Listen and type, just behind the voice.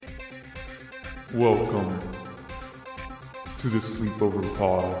Welcome to the Sleepover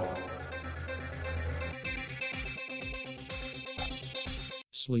Pod.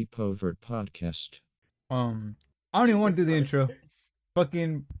 Sleepover Podcast. I don't even want to do the intro.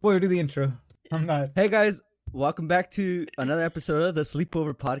 Fucking boy, do the intro. I'm not. Hey guys, welcome back to another episode of the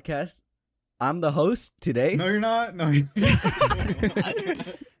Sleepover Podcast. I'm the host today. No, you're not. No, you're He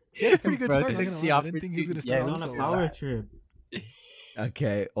had a pretty good start. I didn't think he was gonna start on a power trip.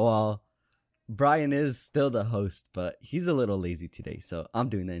 Okay, well, Brian is still the host, but he's a little lazy today, so I'm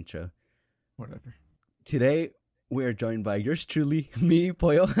doing the intro. Whatever. Today, we are joined by yours truly, me,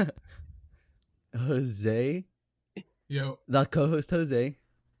 Pollo, Jose, Yo. the co-host Jose,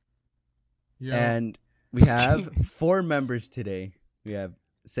 Yo. and we have 4 members today. We have,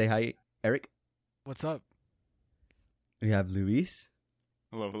 say hi, Eric. What's up? We have Luis.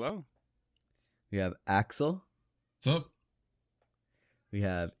 Hello, hello. We have Axel. What's up? We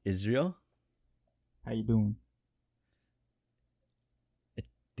have Israel. How you doing? I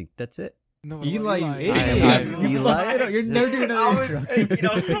think that's it. No, Eli, you I'm idiot. Eli. You're never doing another intro.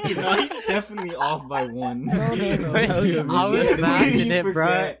 I was thinking, no, he's definitely off by one. No. I was imagining it,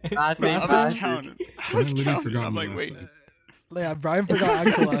 bro. I was counting. I literally forgot I'm what like, I wait. said. Yeah, Brian forgot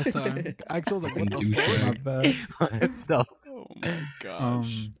Axel last time. Axel was like, "What the Douchebag. fuck?" Not bad. Oh my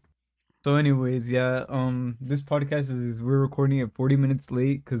gosh. So anyways, yeah, this podcast is we're recording it 40 minutes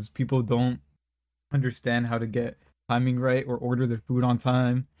late because people don't understand how to get timing right or order their food on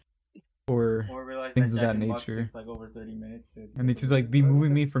time or realize things of that nature. Like over 30 minutes. And they just like be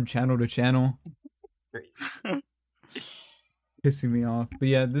moving me from channel to channel. Pissing me off. But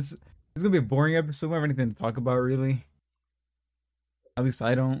yeah, this is gonna be a boring episode. We don't have anything to talk about really. At least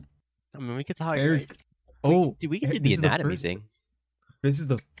I don't. I mean, we could talk. Eric, Right? oh, we can do this the is the anatomy first- thing. This is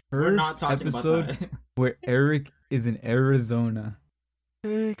the We're not first talking episode about that. where Eric is in Arizona.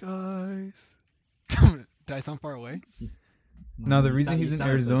 Hey guys. Did I sound far away? Now the You reason sound- he's you in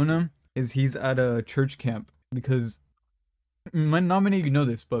sound Arizona is he's at a church camp because not many of you know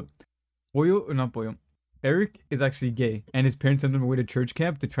this, but Eric is actually gay, and his parents sent him away to church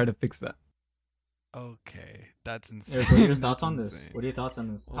camp to try to fix that. Okay, that's Eric, insane. what are your thoughts That's on this? insane. What are your thoughts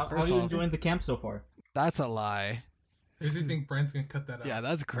on this? Well, How are first you off- enjoying the camp so far? That's a lie. Does he think Brand's gonna cut that out? Yeah,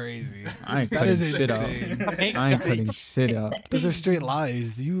 that's crazy. I ain't That cutting is shit out. insane. I ain't cutting shit out. Those are straight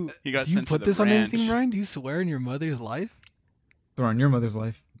lies. Do you He got do you sent to put the this on ranch. anything, Ryan? Do you swear in your mother's life? Throw on your mother's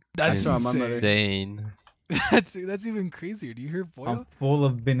life. That's swear on my insane. mother. Dane. That's even crazier. Do you hear I'm Boyle? full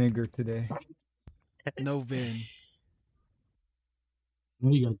of vinegar today. No Vin.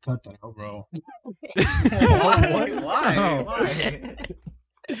 No, you gotta cut that out, bro. Why? Why?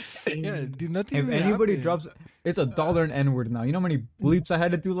 Yeah, dude, nothing. If even anybody happened. drops, it's $1 an N-word now. You know how many bleeps I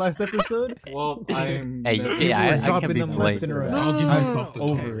had to do last episode? Well, I'm. Hey, People yeah, were I dropping can be them left and blamed. right. I'll give no, myself the no,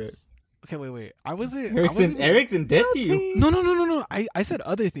 over okay. it. Okay, wait. I wasn't. Eric's in debt to you. No. I said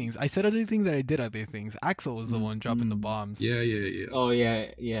other things. I said other things that I did other things. Axel was the one dropping the bombs. Yeah. Oh yeah.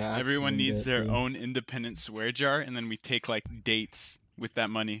 Everyone actually, needs that their too. own independent swear jar, and then we take like dates with that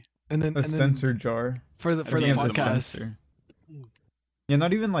money. And then, A censor jar. for the At the end of the podcast. Censor. Yeah,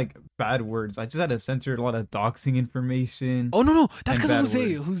 not even like bad words. I just had to censor a lot of doxing information. Oh no, that's And because bad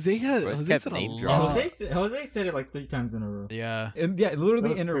Jose. words. Jose kept said a name Yeah, lot. Jose said it like 3 times in a row. Yeah. And yeah, literally That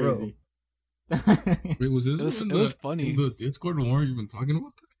was in a row. crazy. Wait, was this It was- in it was funny. in the Discord when we weren't even talking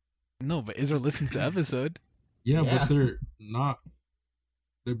about that? No, but Israel listens to the episode. Yeah, Yeah. but they're not.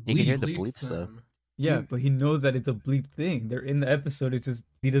 They're You can hear the bleeps bleeps, though. them. Yeah, but he knows that it's a bleep thing. They're in the episode. It's just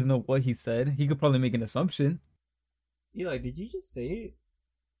he doesn't know what he said. He could probably make an assumption. Eli, did you just say it?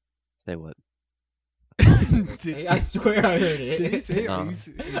 Say what? Did, I swear I heard it. did he say it? No. Are you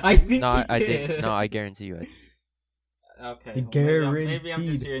se- I think No, he I did. did. No, I guarantee you. Okay. Maybe I'm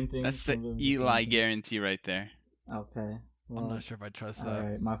just Guaranteed. hearing things. That's the from the Eli same- guarantee right there. Okay. Well, I'm not sure if I trust that.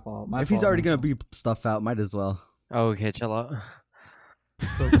 Alright, my fault. If he's already gonna beep stuff out, might as well. Okay, chill out.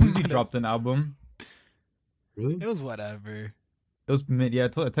 So Uzi dropped an album. Really? It was whatever. It was mid. Yeah, I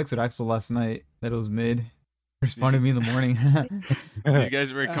texted Axel last night that it was mid. Responded to me in the morning. You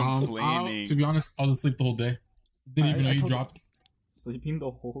guys were Um, complaining. To be honest, I was asleep the whole day. Didn't even know I you told- dropped. sleeping the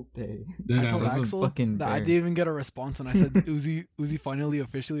whole day. Dead I told This ass. is Axel fucking that I bear. didn't even get a response when I said Uzi finally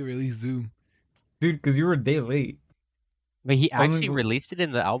officially released Zoom. Dude, because you were a day late. But he Only actually go- released it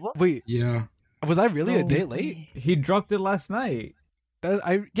in the album? Wait, Yeah. was I really a day late? He dropped it last night.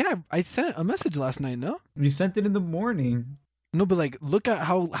 I sent a message last night. No, You sent it in the morning. no, but like look at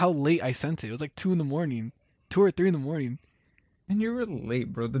how late I sent it. It was like 2 in the morning, 2 or 3 in the morning. And you were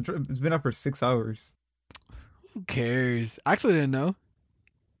late, bro. It's been up for 6 hours. Who cares? Axel didn't know.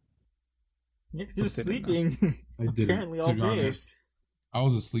 Yes, he was Didn't know. sleeping. I didn't. Apparently To all be day. honest. I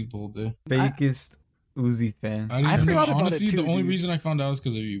was asleep the whole day. Fakest Uzi fan. I didn't I even know. forgot about it Honestly, too, the only dude. reason I found out is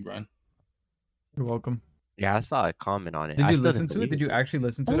because of you, Brian. You're welcome. Yeah, I saw a comment on it. Did I you still listen didn't to it? believe Did you actually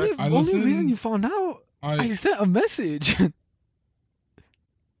listen to Only, it? I only reason listened- you found out, I I sent a message.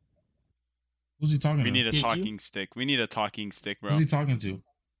 who's he talking We to? need a Did you? talking stick. We need a talking stick, bro. Who's he talking to?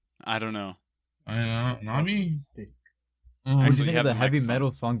 I don't know. Not me. Stick. What do Actually, you you think of have the the heavy microphone.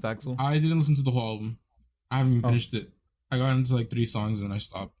 metal songs, Axel? I didn't listen to the whole album. I haven't even Oh. finished it. I got into like 3 songs and I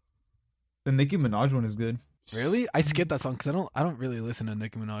stopped. The Nicki Minaj one is good, Really? I skipped that song because I don't really listen to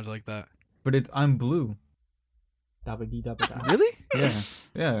Nicki Minaj like that. but it's I'm Blue. Dabba-dee-dabba-da. Really? Yeah,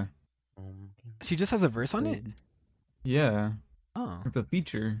 yeah, She just has a verse on it? yeah. Oh. It's a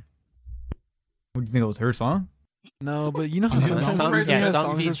feature. What do you think it was her song? No, but you know how Yeah, sometimes some- Disney yeah, has some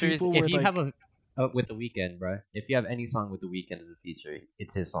songs with features. people If where you like have a with the weekend, bro. If you have any song with the weekend as a feature,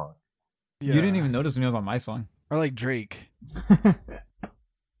 it's his song. You didn't even notice when he was on my song. Or like Drake.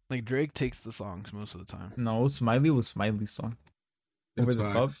 Like Drake takes the songs most of the time. No, Smiley was Smiley's song. That's Over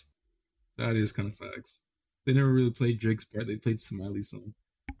the top. facts. That is kind of facts. They never really played Drake's part. They played Smiley's song.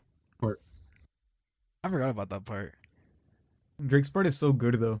 I forgot about that part. Drake's part is so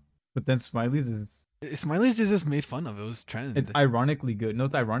good though, but then Smiley's is Smiley's just made fun of it. It was trend. it's ironically good. No,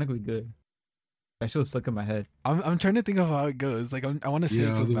 it's ironically good. That shit was stuck in my head. I'm trying to think of how it goes. Like I want to say Yeah,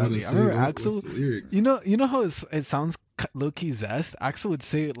 it I so was about badly. to I say, remember what's Axel. the lyrics? You know how it sounds low key zest. Axel would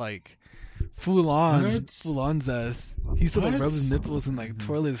say it like full What? on zest. He used to like rub his What? nipples and like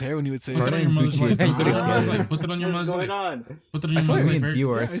twirl his hair when he would say Put that it. on your mother's life. Put that on your mother's Yeah. life. Put that on your What's mother's going life. on? Put that on I your swear mother's Me life. and Eric.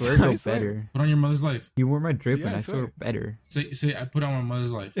 Dior, Yeah, I I swear, swear, I go swear. better. Put on your mother's life. You wore my drip Yeah, and I I swear swear. better. Say I put on my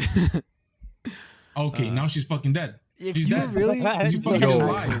mother's life. Okay, now she's fucking dead. If She's you dead. really, You Axel, fucking Yo.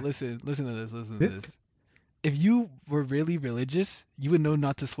 lie. listen to this. Listen to This- this. If you were really religious, you would know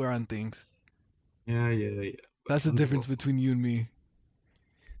not to swear on things. Yeah. That's the difference between you and me.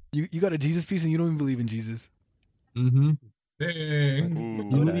 You got a Jesus piece and you don't even believe in Jesus. Mm-hmm. Dang. Ooh.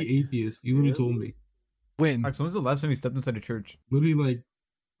 You literally atheist. You literally told me. When? Axel, when's the last time you stepped inside a church? Literally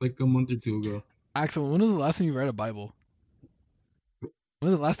like a month or 2 ago. Axel, when was the last time you read a Bible? When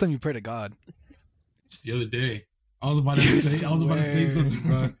was the last time you prayed to God? Just the other day. I was about to say something,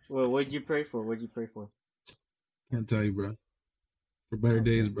 bro. Well, what'd you pray for? What'd you pray for? Can't tell you, bro. For better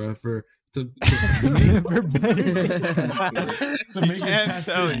days, bro. To For better. to make it Can't past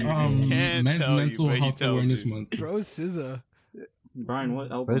tell this you. Can't men's tell you, mental but he health tells awareness you. month. Bro, SZA. Brian, what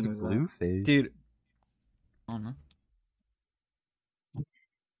Where's album is that? Blueface? Dude, I don't know.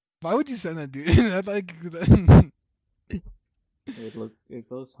 Why would you send that, dude? That, like, It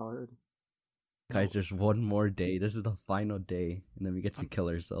goes hard. guys, there's one more day. This is the final day, and then we get to kill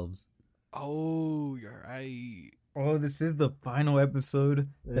ourselves. oh, you're right. Oh, this is the final episode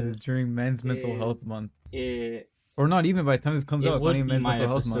that is This during Men's Mental Health is- Month. It's Or not even by the time this comes it out, it's not would even be Men's my Mental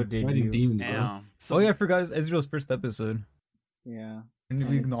Health episode Month. Fighting debut. demons, bro. Damn. So, Oh yeah, I forgot it's Ezreal's first episode. Yeah. And And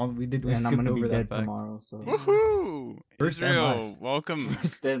we, it's- we and I'm skipped gonna be over dead that fact. tomorrow, so Woohoo! First and Israel, last. welcome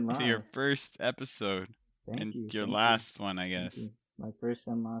first and to your last. first episode Thank and you, your thank you, last one, I thank guess. you. My first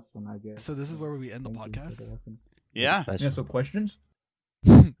and last one, I guess. so this is where we end the Thank you for podcast? the weapon. Yeah, Yeah, so questions?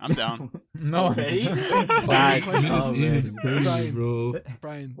 I'm down. No. Already? Five Like, Minutes oh, in is man. crazy, bro.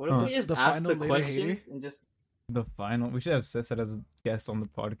 Brian, What if we just the ask the final later hater? questions and just The final. We should have Cesar as a guest on the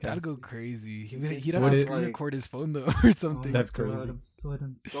podcast. That'd go crazy. It's just He'd have What to it- screen record his phone though, or something. That's Oh my God, crazy. I'm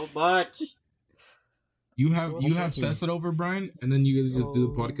sweating so much. You have Okay. Cesar over, Brian, and then you guys just do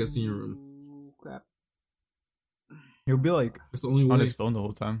the podcast in your room. Oh, crap. He'll be like That's the only on way. his phone the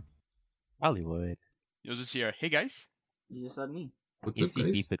whole time. Probably would. You'll just hear, "Hey guys." You just said me. What's You up, see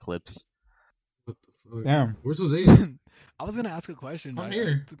guys? beep eclipse. What the fuck? Damn. Where's Jose? I was gonna ask a question. I'm right?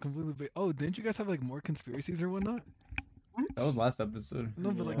 here. To completely. Oh, didn't you guys have like more conspiracies or whatnot? That was last episode.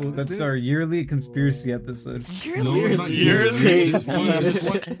 No, but like Well, that's didn't- our yearly conspiracy episode. No, it's not Yearly.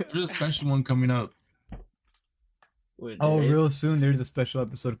 There's a special one coming up. Wait, Oh, there is- real soon there's a special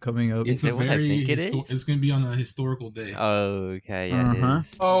episode coming up. It's it a what I very. think it is? It's gonna be on a historical day. Okay, yeah, Uh-huh. it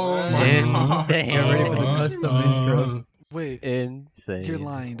is. Oh my god! Damn. Get ready for the custom intro. Wait, Insane. you're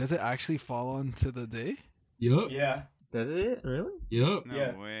lying. Does it actually fall onto the day? Yup. Yeah. Does it really? Yup. No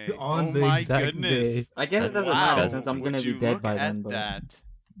Yeah, way. on Oh the my exact goodness. day. I guess it doesn't Wow. matter since I'm Would gonna you be dead look by at then. But that?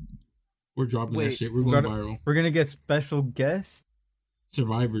 We're dropping that Wait, shit. We're we going gotta- viral. We're gonna get special guest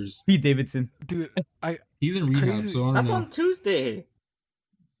Survivors. Pete Davidson. Dude, He's in rehab, Crazy. so I don't that's know. on Tuesday.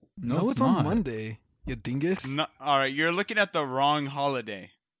 no, it's on Monday. You dingus. No, all right, you're looking at the wrong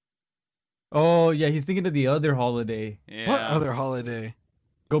holiday. Oh yeah, he's thinking of the other holiday. Yeah. What other holiday?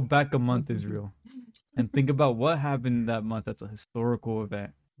 Go back a month, Israel, and think about what happened that month. That's a historical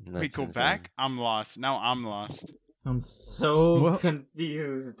event. Wait, go back? I'm lost. Now I'm lost. I'm so Well-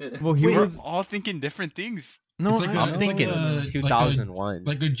 confused. Well, he We're was. all thinking different things. No, It's like I a- I'm know. it's thinking like a- 2001.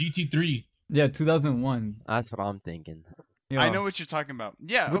 Like a GT3. Yeah, 2001. That's what I'm thinking. Yeah. I know what you're talking about.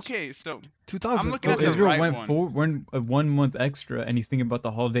 Yeah. Which- Okay. So 2000. I'm looking Well, at the Israel right went one. 1 month extra, and he's thinking about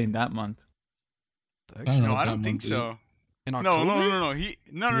the holiday in that month. I don't know No, what I that don't think month is. so. In No, October? no. He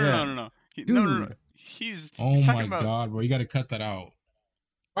no. Yeah. No. Dude. He's Oh he's my talking about. god, bro! You gotta cut that out.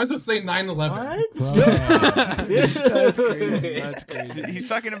 Why does it say 9/11? What? That's crazy. That's crazy. He's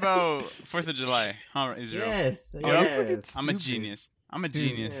talking about 4th of July. Huh, Israel? Yes. Oh, you Yes. I'm a Stupid. genius. I'm a Dude.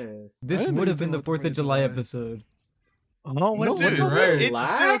 genius. Yes. This didn't would know have been anything the about 4th of 4th of July July. episode. Oh, No, Dude, right. it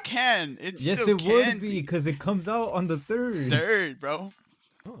still Relax. can. It Yes, still it would can be because it comes out on the 3rd. third, bro.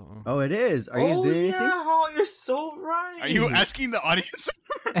 Oh. Oh, it is. Are you guys doing anything? Oh, you're so right. Are you asking the audience?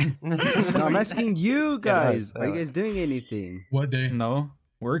 No, I'm asking you guys. Yeah, Are you guys doing anything? What day? No,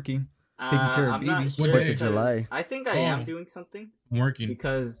 working. Taking care of I'm not babies. sure. What day? because July. I think I Oh. am doing something I'm working.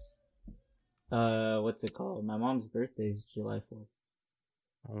 because, what's it called? My mom's birthday is July 4th.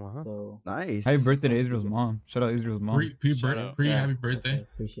 Uh-huh. So Nice. Happy birthday to Israel's mom. Shout out Israel's mom. Shout out. Happy birthday. okay,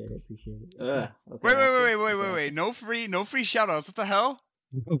 appreciate it. Okay, Wait. No free shout outs. What the hell?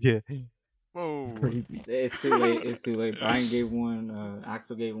 Okay. Whoa. It's crazy. It's too late. It's too late. Brian gave one.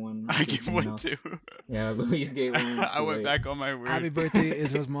 Axel gave one. I gave someone one else. too. Yeah, Luis gave one. It's I too went late. back on my word. Happy birthday,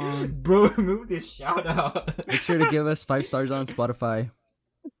 Israel's mom. Bro, remove this shout out. Make sure to give us 5 stars on Spotify.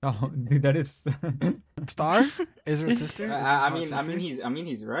 Oh, dude, that is. Star? Israel's sister? I Israel's sister?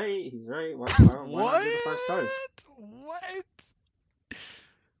 he's right. He's right. Why not give it 5 stars? What?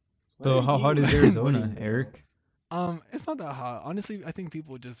 So, What how are hot you- is Arizona, Eric? It's not that hot. Honestly, I think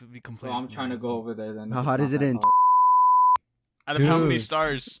people would just be So complaining. I'm trying to go over there then. How if hot it's is not it that in- hot. Out of how many Dude.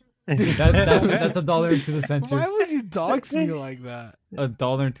 stars? That's $1 into the Why censor. would you dox me like that?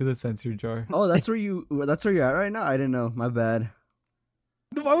 $1 into the censor jar. Oh, that's where you're at right now? I didn't know. My bad.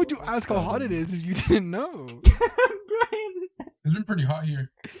 Why would you ask how hot it is if you didn't know? Brian, It's been pretty hot here.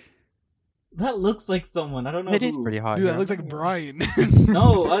 that looks like someone. I don't know. It is who. pretty hot. Dude, yeah. that looks like Brian.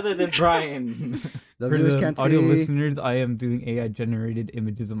 No, other than Brian. The For viewers the can't audio see. listeners, I am doing AI generated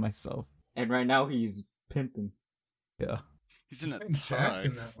images of myself. And right now he's pimping. Yeah. He's in a I'm Jack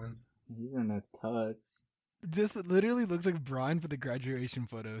in tux. that one. He's in a tux. This literally looks like Brian for the graduation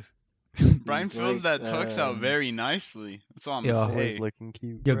photos. Brian He's fills like, that tux out very nicely. That's all I'm Yeah. gonna Always say. looking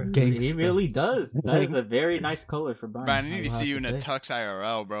cute. Yo, bro. gangsta. He really does. That is a very nice color for Brian. Brian, I need to will see you have in a say. tux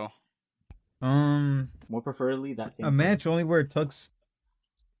IRL, bro. More preferably that same. A man should only wear a tux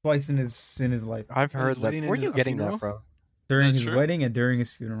twice in his life. I've his heard that. wedding Where are and you a getting funeral? that, bro? During That's his true? wedding and during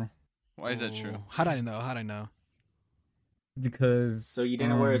his funeral. Why is that true? Oh, how'd I know? How'd I know? Because. So you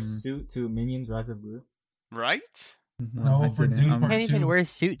didn't wear a suit to Minions Rise of Gru? Right? No, I for didn't. Dune You Part can't even two. wear a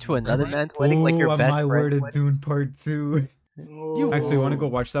suit to another Right? man's wedding like your Ooh, best my word friend's of wedding. Dune Part 2. You- Actually, want to go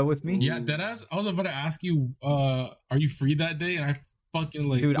watch that with me? Yeah, deadass. I was about to ask you, are you free that day? And I fucking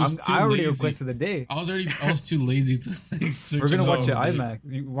like Dude, was too I already lazy. requested the day. I was too lazy to like search We're gonna it watch out it on the day. IMAX.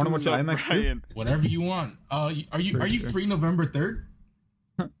 You want to watch it IMAX too? Brian. Whatever you want. Are you For are you sure. free November 3rd?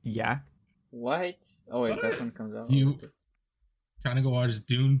 Yeah. What? Oh wait, that's when it comes out. You trying to go watch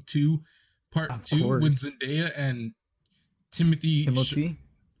Dune 2 Part Of 2 with course. Zendaya and Timothy, Timothy?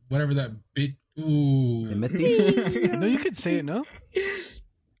 whatever that bit. Ooh. Timothy? No, you could say it, no?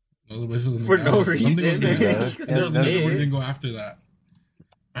 No, this isn't For gonna- no something was reason. gonna- Just something say was it. gonna go after that.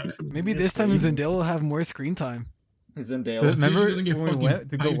 Maybe this time Zendaya will have more screen time. Zendaya. Does- Let's see if Remember she doesn't get when we fucking went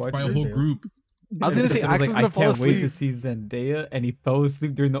to go hyped watch by a it? whole group. I was gonna say It was Axel's I gonna fall can't wait to asleep. see Zendaya, and he fell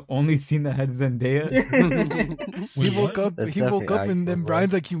asleep during the only scene that had Zendaya. He Wait, woke what? up. That's He woke definitely up, and then Axel, bro.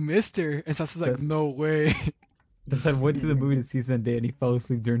 Brian's like, "You missed her," and Sasha's like, That's- "No way." Just I went to the movie to see Zendaya, and he fell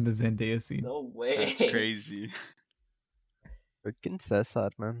asleep during the Zendaya scene. No way. That's crazy. Freaking Cesar,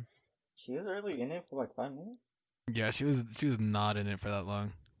 man. She was really in it for like 5 minutes. Yeah, she was not in it for that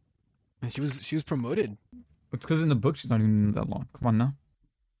long, and she was promoted. It's because in the book she's not even in that long. Come on now.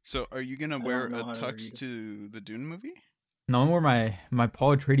 So, are you gonna don't wear a know how to read tux it. to the Dune movie? No, I'm wearing my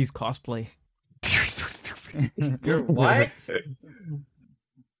Paul Atreides cosplay. You're so stupid. You're what?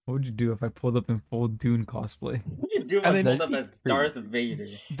 What would you do if I pulled up in full Dune cosplay? What you do if And I then- pulled up as Darth Vader?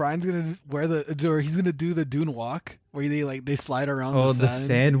 Brian's gonna wear he's gonna do the Dune walk where they slide around Oh, the the sand.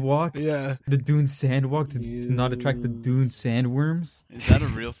 sand walk? Yeah, The Dune sand walk to not attract the You- Dune sandworms? Is that a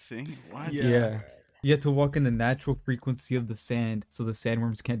real thing? What? Yeah. You have to walk in the natural frequency of the sand so the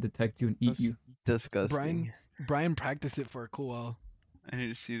sandworms can't detect you and eat That's you. disgusting. Brian practiced it for a cool while. I need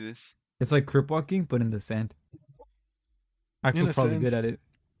to see this. It's like crip walking, but in the sand. Axel's probably good sense. at it.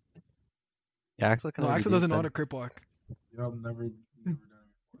 Yeah, Axel can No, only Axel do doesn't know how that. to crip walk. You know, I've never done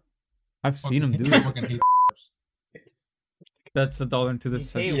it. I've seen him do I it. fucking hate That's $1 to the Hey,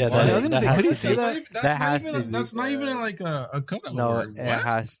 cent. Yeah, I that- was gonna say, that how do you has say to- that? That's not even like a cutout No, word. it What?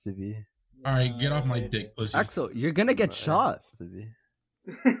 has to be. All right, get off my dick, pussy. Axel, you're gonna get No, it shot. has to be.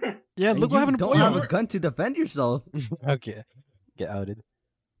 Yeah, And look what you happened to don't Boyo. have a gun to defend yourself. Okay, get outed.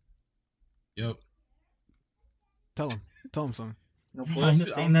 Yep. Tell him something. No, I'm Boyo's just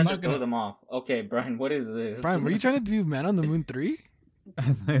just- saying I'm that not to throw gonna- them off. Okay, Brian, what is this? Brian, were you trying to do Man on the Moon 3?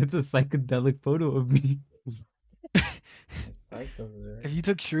 It's a psychedelic photo of me. Psycho, right? If you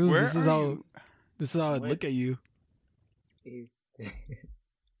took shrooms, Where this is are how you? I'd What? look at you. Is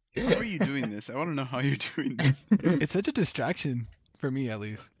this? How are you doing this? I want to know how you're doing this. It's such a distraction for me, at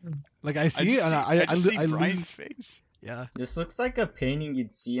least. Like I see I it, just and see, I just see I Brian's lose. face. Yeah. This looks like a painting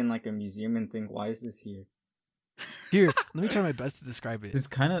you'd see in like a museum and think, why is this here? Here, let me try my best to describe it. This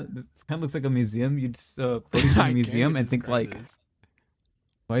kind of looks like a museum. You'd put this in I a can't museum even and think describe like, this.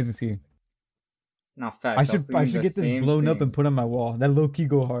 why is this here? No, fact. I should get this blown up and put on my wall. That low key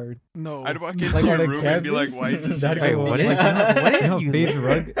go hard. No. I'd walk no. into Like your on a room and be like, canvas? why is this That'd here? go Wait, hard. what? What You are know you? FaZe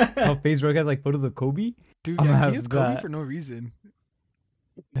Rug? How FaZe Rug has like photos of Kobe? Dude, I'm gonna yeah, he have is Kobe that. for no reason.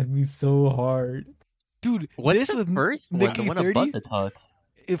 That'd be so hard. Dude, What's this the with first one? Nicky The one 30? above the tux.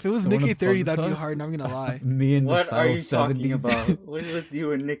 If it was The one Nicky above 30, the that'd be tux? hard, not gonna lie. Me in the What style are you of talking 70s. about? What is with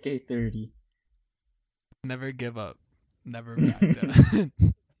you and Nick A30? Never give up. Never back down.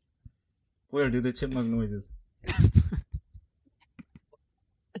 Where do the chipmunk noises?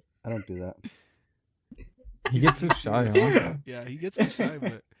 I don't do that. He gets so shy, huh? Yeah, he gets so shy,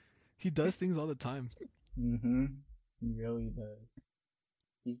 but he does things all the time. Mm-hmm. He really does.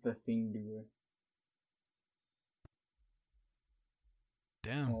 He's the thing doer.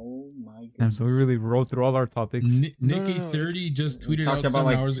 Damn. Oh my god. Damn, so we really rolled through all our topics. Nikki no. 30 just We tweeted talked out about, 7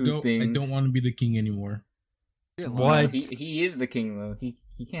 like, hours 2 ago. I things. don't want to be the king anymore. You're What? lying. He is the king though. He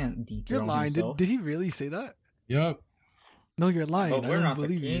can't You're dethrone lying. himself. Did he really say that? Yep. No, you're lying. But I we're don't not the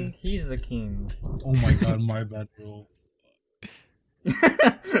believe king. you. He's the king. Oh my god, my bad, bro.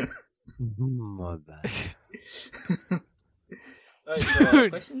 My bad. Alright, so,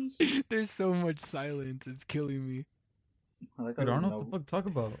 Dude. questions? There's so much silence. It's killing me. I like Dude, I how don't know there's what the fuck to talk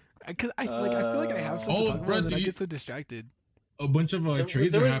about. Cause I feel like I have something Oh, to talk bro, about, and then do I you- get so distracted. A bunch of There-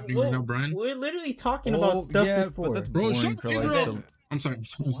 trades there are was- happening well, right now, Brian. We're literally talking about stuff yeah, before. but that's Bro, boring shut for it, like bro. the- I'm sorry.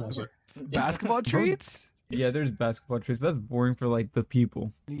 I'm sorry. Basketball trades? Yeah, there's basketball trades, but that's boring for like the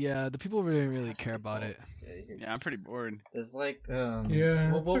people. Yeah, the people really care about it. Yeah, I'm pretty bored. It's like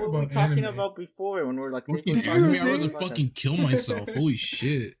Yeah, what let's talk were we about talking anime. about before when we were like Fucking Did you anime, ever I'd say- rather fucking kill myself. Holy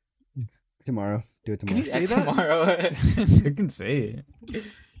shit. Tomorrow. Do it Can tomorrow. you yeah, say that? tomorrow? You can say it.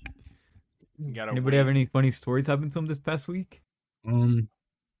 You gotta Anybody wait. have any funny stories happen to him this past week?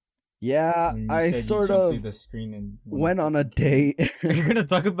 Yeah, When you I said you sort jumped of through the screen and went on a date. You're gonna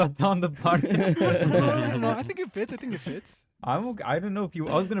talk about that on the podcast. No, I think it fits. I think it fits. I'm okay. I don't know if you.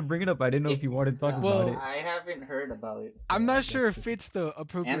 I was gonna bring it up. I didn't know if you wanted to talk Well, about it. I haven't heard about it. so I'm I not guess sure if it's the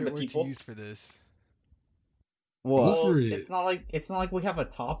appropriate And the word to people? use for this. What? Go for it. It's not like we have a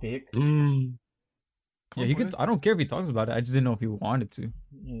topic. Yeah, he can. I don't care if he talks about it. I just didn't know if he wanted to.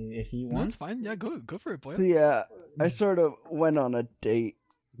 If he No, it's wants, fine. Yeah, go for it, boy. Yeah, I sort of went on a date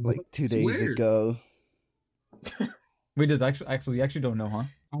like 2 days Swear. ago. Wait, does actually you actually don't know, huh?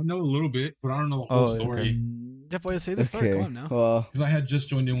 I know a little bit, but I don't know the whole Oh, story. okay. Yeah, boy, say the story. Okay, Come on now. well, Because I had just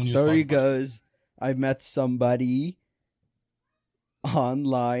joined in when you was story talking about it. goes, I met somebody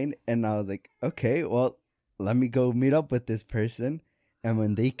online, and I was like, okay, well, let me go meet up with this person. And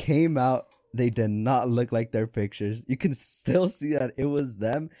when they came out, they did not look like their pictures. You can still see that it was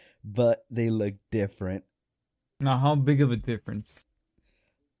them, but they look different. Now, how big of a difference?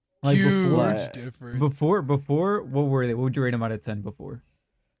 Like Huge What? difference. before, what were they? What would you rate them out of 10 before?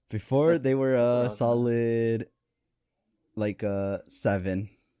 Before they That's- were that's what I a was solid, like 7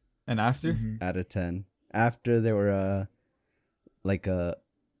 And after? Mhm. out of 10. After they were like a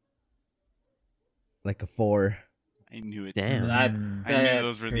 4. I knew it. Damn. That's I knew that's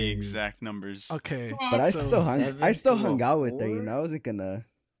those were the crazy. exact numbers. Okay. But I So, still I still 7 to hung a out with her, 4? I wasn't gonna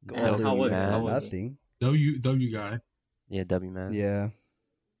go Yeah, other how was it? reason How or was it? nothing. W guy. Yeah, W man. Yeah.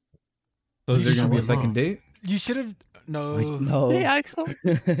 So is there gonna be a Huh. second date? You should have. No. No. Hey, Axel.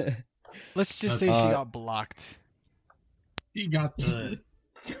 Let's just say she got blocked. He got the.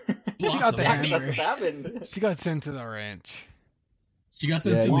 She got the That's hammer. what happened. She got sent to the ranch. She got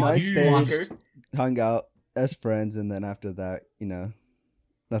Yeah, sent to no, I the stayed, goose. hung out as friends, and then after that,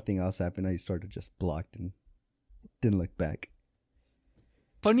 nothing else happened. I sort of just blocked and didn't look back.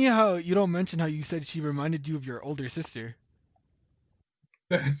 Funny how you don't mention how you said she reminded you of your older sister.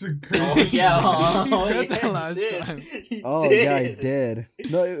 That's a Oh crazy. yeah, You said that he last did. time. He Oh yeah, I did.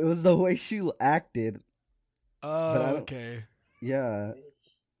 No, it was the way she acted. But I Oh, don't- okay. Yeah.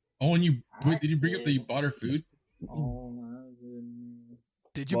 Oh, and did you bring up that you bought her food? Oh my goodness.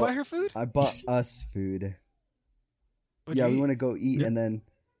 Did you Well, buy her food? I bought us food. What'd Yeah, you we eat? want to go eat, Yeah. and then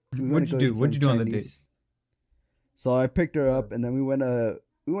we want What'd to you go do? eat What'd some you do on the date? Chinese. So I picked her up, and then we went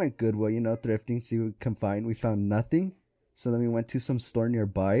Goodwill, thrifting, see what we can find. We found nothing, so then we went to some store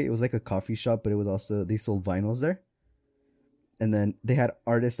nearby. It was like a coffee shop, but it was also they sold vinyls there, and then they had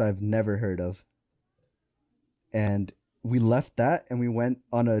artists I've never heard of. And we left that, and we went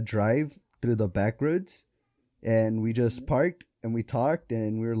on a drive through the back roads, and we just parked and we talked,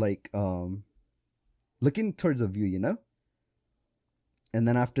 and we were like looking towards a view. And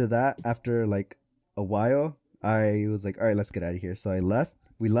then after that, after like a while, I was like, all right, let's get out of here. So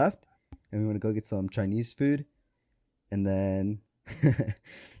we left, and we went to go get some Chinese food. And then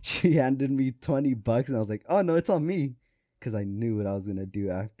she handed me $20, and I was like, oh no, it's on me. Because I knew what I was going to do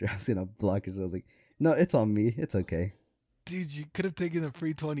after. I was going to block her. So I was like, no, it's on me. It's okay. Dude, you could have taken a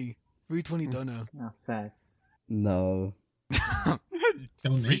free 20. Free 20 dono. Oh, facts. No.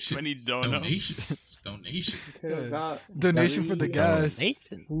 Donation. Free 20 dono. Donation. It's donation. Donation for the gas.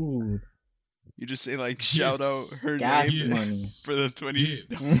 Food. You just say like shout out her Gas name money. for the 20.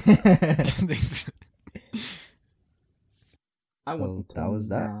 I want So that was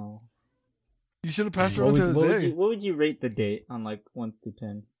that. now. You should have passed her What on would, to what, would Jose. you, what would you rate the date on like 1 to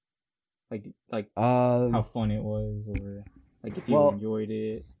 10? Like Um, how fun it was, or like if you Well- enjoyed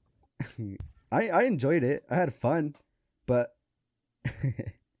it. I enjoyed it. I had fun, but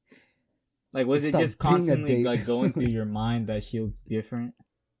Like was it Stop just being a constantly date. like going through your mind that she looks different?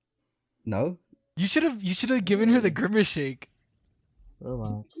 no. You should have given her the grimace shake.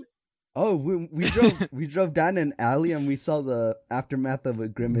 Relax. Oh, we drove down an alley, and we saw the aftermath of a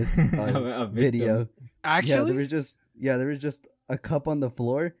Grimace A victim. video. Actually, there was just a cup on the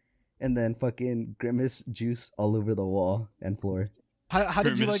floor, and then fucking Grimace juice all over the wall and floor. how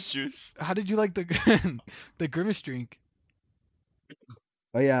did you Grimace like juice. how did you like the the grimace drink?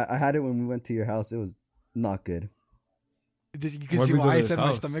 Oh yeah, I had it when we went to your house. It was not good. You can Why'd see we go why to I his said my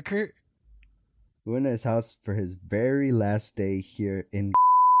house? stomach hurt. We went to his house for his very last day here in.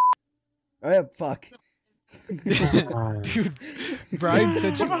 Oh yeah, fuck. Dude, Brian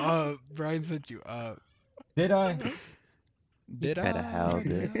set you up. Brian set you up. Did I? Did I? Kinda hell,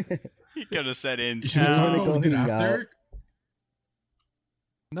 dude. He could have said in You should have wanna told go me did hang after.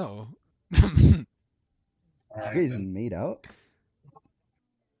 No. You guys made out.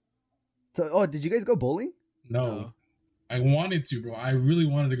 So, did you guys go bowling? No. No. I wanted to, bro. I really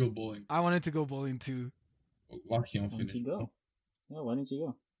wanted to go bowling. I wanted to go bowling too. Lucky I'm Why don't finished. you go? Yeah, why didn't you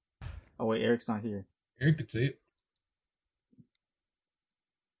go? Oh wait, Eric's not here. Eric could say it.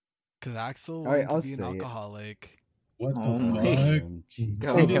 Cause Axel Alright, wanted to I'll be an say it. alcoholic. What Oh the my fuck?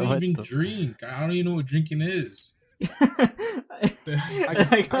 Go. We didn't What even the- drink. I don't even know what drinking is. I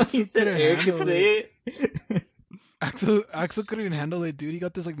like how he said Eric could say it. Axel couldn't even handle it, dude. He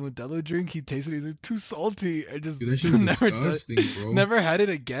got this like Modelo drink. He tasted it. He's like, too salty. I just Dude, that shit was never done- disgusting, bro. Never had it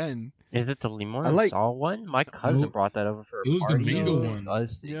again. Is it the limon I and like- salt one? My cousin No, brought that over for a it was the party. mango was one.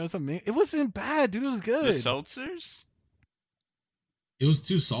 disgusting. Yeah, it wasn't bad, dude. It was The good. seltzers? It was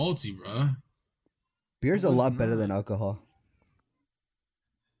too salty, bro. Beer's It a was lot better not. than alcohol.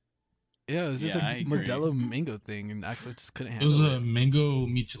 Yeah, it was just Yeah, I like agree. Modelo mango thing, and Axel just couldn't It was handle a it. mango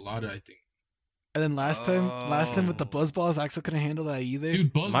michelada, I think. And then last time with the Oh. buzz balls, Axel couldn't handle that either.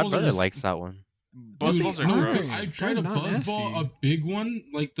 Dude, Buzz My Balls brother are just, likes that one. Buzz Dude, balls are no, gross. 'cause I tried They're a not Buzz Ball, nasty. a big one,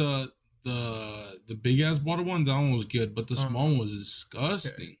 like the big ass bottle one. That one was good, but the small one was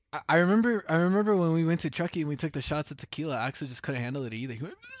disgusting. I remember when we went to Chucky and we took the shots of tequila. Axel just couldn't handle it either. He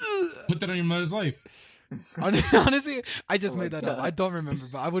went, Put that on your mother's life. honestly, I just Oh my made that up. God. I don't remember,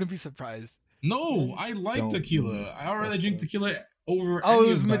 but I wouldn't be surprised. No, I like Don't tequila. eat I already drink tequila over Oh, any it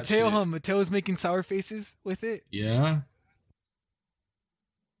was of that Mateo, shit. huh? Mateo was making sour faces with it. Yeah.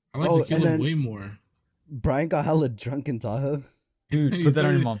 I like Oh, and tequila then- way more. Brian got hella drunk in Tahoe. Dude, He put that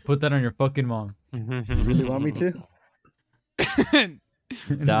on your started- mom. Put that on your fucking mom. You really want me to?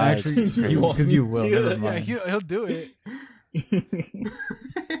 That's Actually, crazy. because you will. Yeah, Never Yeah, mind. he'll do it.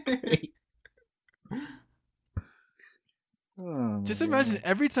 Oh my Just imagine God.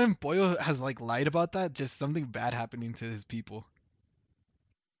 every time Boyle has like lied about that, just something bad happening to his people.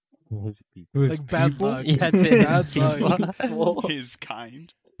 Who is Like bad people? luck. Yeah, that's Bad luck. Well, His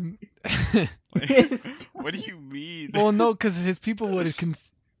kind. yes. What do you mean? Well, no, because his people would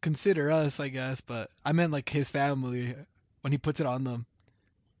consider us, I guess, but I meant like his family when he puts it on them.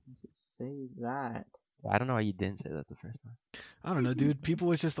 Say that. I don't know why you didn't say that the first time. I don't know, dude. People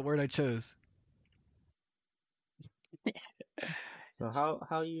was just the word I chose. So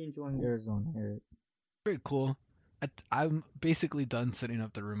how you enjoying Arizona, Eric? Very cool. I'm basically done setting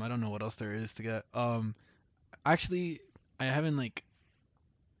up the room. I don't know what else there is to get. Actually, I haven't like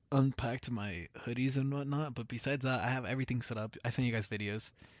unpacked my hoodies and whatnot, but besides that, I have everything set up. I sent you guys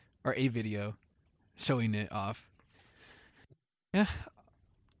videos, or a video, showing it off. Yeah.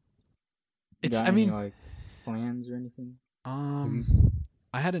 It's. Got I any, mean, like plans or anything?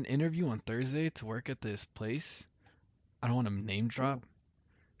 I had an interview on Thursday to work at this place. I don't want to name drop.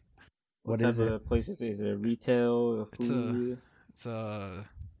 What What is type it? of place is it? Is it retail, It's a food? it's a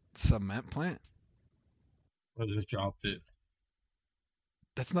cement plant. I just dropped it.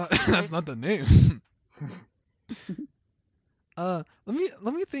 That's not that's not the name. Let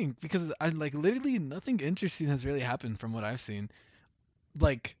me think, because I like literally nothing interesting has really happened from what I've seen.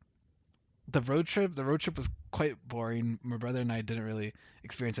 Like the road trip was quite boring. My brother and I didn't really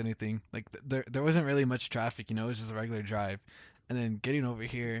experience anything. Like there wasn't really much traffic, it was just a regular drive. And then getting over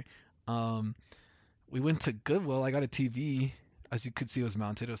here, we went to Goodwill. I got a TV. As you could see, it was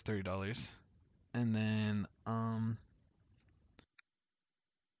mounted. It was $30. And then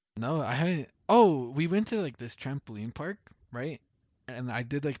no, I haven't. Oh, we went to like this trampoline park, right? And I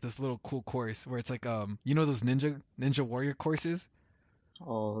did like this little cool course where it's like those ninja warrior courses.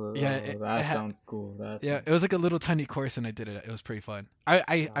 Oh, Yeah, that sounds cool. It was like a little tiny course, and I did it. It was pretty fun.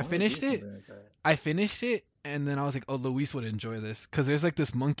 I finished it. I finished it, and then I was like, oh, Luis would enjoy this, because there's like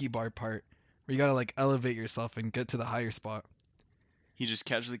this monkey bar part where you gotta like elevate yourself and get to the higher spot. He just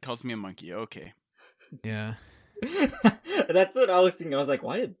casually calls me a monkey. Okay. Yeah. That's what I was thinking. I was like,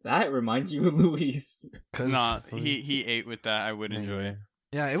 why did that remind you of Luis? Nah, he ate with that. I would enjoy it.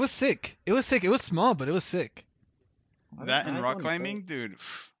 Yeah, it was sick. It was sick. It was small, but it was sick. That and rock climbing, dude.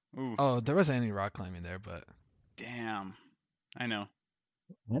 Ooh. Oh, there wasn't any rock climbing there, but Damn. I know.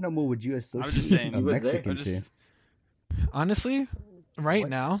 What animal would you I was just associate saying. a Mexican to? just- honestly, right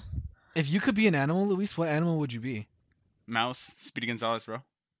now, if you could be an animal, Luis, what animal would you be? Mouse. Speedy Gonzalez, bro.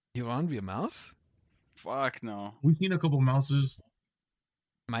 You want to be a mouse? Fuck no. We've seen a couple mouses.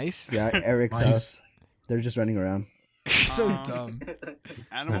 Mice? Yeah, Eric's Mice. house. They're just running around. So Um, dumb.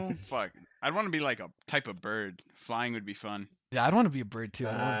 Animal? Fuck. I'd want to be like a type of bird. Flying would be fun. Yeah, I'd want to be a bird too.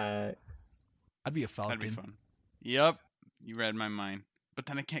 Facts. I'd be a falcon. That'd be fun. Yep. You read my mind. But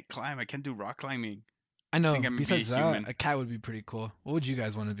then I can't climb. I can't do rock climbing. I know. think I'm gonna be Besides a that, human. a cat would be pretty cool. What would you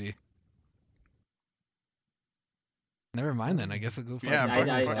guys want to be? Never mind then. I guess I'll go for Yeah,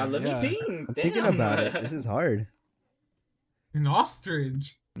 Let me think. I'm thinking about it. This is hard. An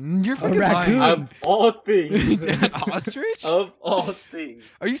ostrich. You're A fucking raccoon. lying. Of all things. An ostrich? Of all things.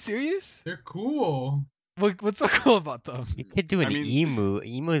 Are you serious? They're cool. What's so cool about them? You could do an I mean- emu.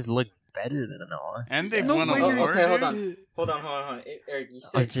 Emus look better than an ostrich. And they've No won a way award. you're- Okay, hold dude. on. Hold on. Eric, you I'm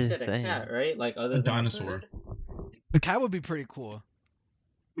said just a saying. cat, right? Like other A than dinosaur. bird? The cat would be pretty cool.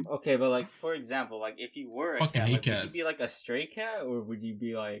 Okay, but like for example, like if you were a Fucking cat, hate like, would cats. you be like a stray cat, or would you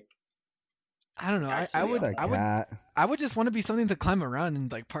be like? I don't know. I Actually, would. Just a I would. cat. I would just want to be something to climb around and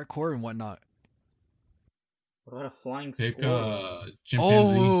like parkour and whatnot. What about a flying Pick squirrel?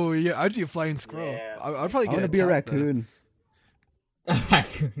 chimpanzee. Oh yeah, I'd be a flying squirrel. Yeah. I'd probably I get want to be a attacked, though.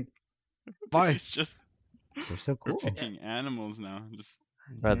 raccoon. Why? It's just They're so we're cool. picking animals now. Just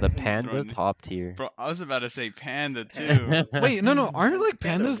Bro, the panda Throwing- top tier. bro, I was about to say panda too. Wait, no, aren't like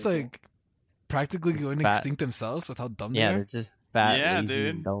Panda pandas would be like practically going Fat. extinct themselves with how dumb Yeah, they they're are? just fat, Yeah, lazy,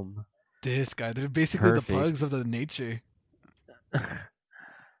 dude. and dumb. This guy, they're basically Perfect. the pugs of the nature.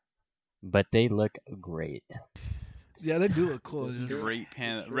 But they look great. Yeah, they do look cool. This is it's just- Great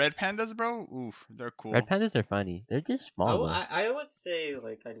panda. Red pandas, bro. Oof, they're cool. Red pandas are funny. They're just small. though. I would say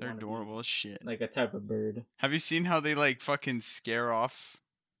like I'd They're wanna be, adorable as shit. like a type of bird. Have you seen how they like fucking scare off?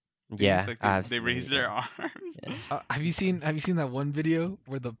 things? Yeah, Like I've they seen raise it, their yeah. arms. Yeah. Have you seen that one video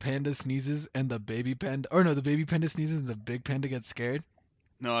where the panda sneezes and the baby panda, or no, the baby panda sneezes and the big panda gets scared?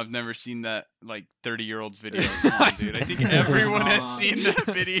 No, I've never seen that like 30-year-old video. Come on, dude. I think everyone has seen that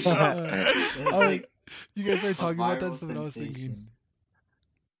video. It's Oh, like you guys started a talking about that, viral so then I was thinking. sensation.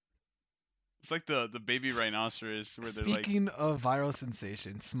 It's like the baby rhinoceros where they're like, Speaking of viral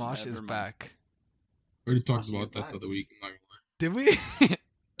sensation, Smosh is Never mind. back. We already talked Awesome. about that the other week. I'm not Did we?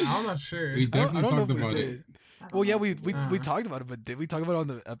 I'm not sure. We I don't definitely know talked if we about it. did. I don't Well, yeah, know we if we, did. we talked about it, but did we talk about it on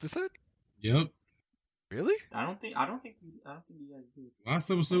the episode? Yep. Really? I don't think you guys did. Last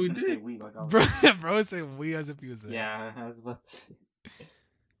episode we I was gonna say did. we, like, I was Bro, like- bro, say we as if he was there. Yeah, I was about to say.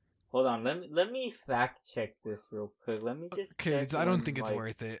 Hold on, let me fact check this real quick. Let me just. Okay, check I don't when, think it's like-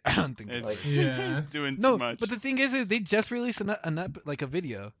 worth it. I don't think it's it's Like- Yeah. doing no. too much. But the thing is, they just released like a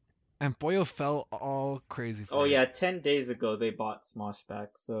video, and Boyo fell all crazy. For Oh it. yeah, 10 days ago they bought Smosh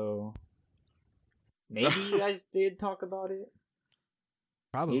back, so maybe you guys did talk about it.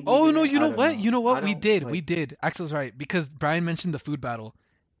 Probably. Maybe Oh we no, didn't- you I know don't what? know. You know I what? We don't, did. like- We did. Axel's right because Brian mentioned the food battle.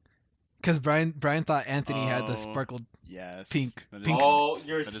 Because Brian thought Anthony had the Oh, sparkled. Yes. Pink- That is pink- right. Oh,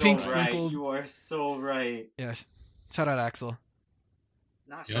 you're That is so pink right. right. sprinkled- You are so right. Yeah. Shout out Axel.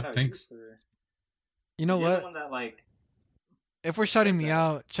 Nah, Yep, shout out thanks. you for- You know You're the what? one that, like, If we're shouting me that.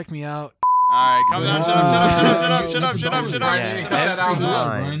 out, check me out. Alright, calm down. Shut up. Shut up. Shut up. Shut up. Shut up. Shut up. Yeah, Shut cut up. that out, $3,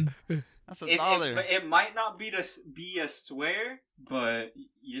 Fine. Brian. That's a it dollar. might not be a swear, but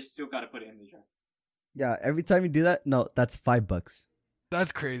you still gotta put it in the jar. Yeah, every time you do that, no, that's $5.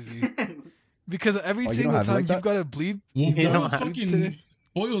 That's crazy. Because every Oh, you don't single have it time like you've that? got to bleep. Well, You know Boyle's what? fucking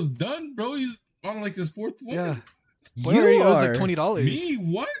Boyle's done, bro. He's on like his 4th one. Yeah. Boy already owes like $20. Me?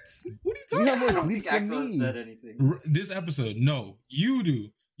 What? What are you You talking have more I about? don't bleeps think than Axel me. said anything. This episode, no. You do.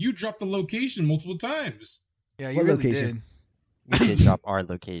 You dropped the location multiple times. Yeah, you What really location? did. We did drop our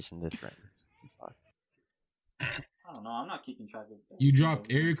location this round. I don't know. I'm not keeping track of. You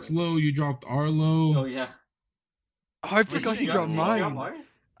dropped Eric's low. You dropped Arlo. Oh yeah. Oh, I forgot he dropped Did he drop mine.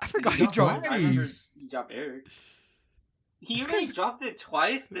 ours? I forgot he dropped dropped mine. I remember Nice. he dropped Eric. He This already guy's- dropped it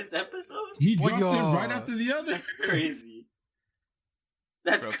twice this episode. He Well, dropped it yo. right after the other. That's crazy.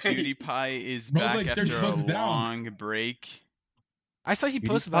 That's Bro, crazy. PewDiePie is Bro's back like after 30 a bucks down. long break. I saw he PewDiePie?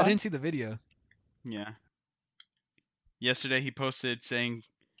 posted, but I didn't see the video. Yeah. Yesterday he posted saying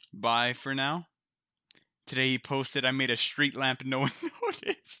bye for now. Today he posted I made a street lamp no one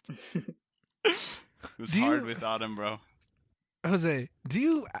noticed. It was Do hard you- without him, bro. Jose, do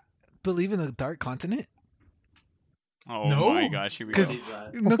you believe in the dark continent? Oh No. my gosh, here we Cause- go. What is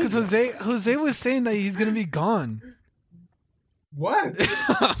that? No, because Jose was saying that he's gonna be gone. What?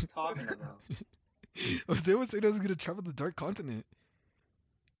 What are you talking about? Jose was saying he was gonna travel the dark continent.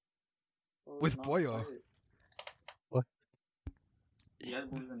 Oh, With not Boyo. right. What? You guys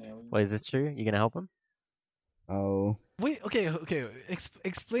believe in aliens? Wait, is this true? You gonna help him? Oh. Wait, okay.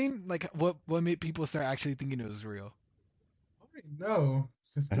 Explain like what made people start actually thinking it was real. No,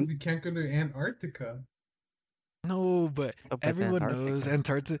 just because you can't go to Antarctica. No, but Oh, but everyone knows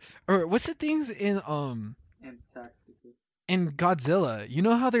Antarctica. Or what's the things in Antarctica. in Godzilla? You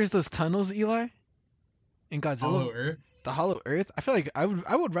know how there's those tunnels, Eli? In Godzilla, Hollow Earth. the Hollow Earth. I feel like I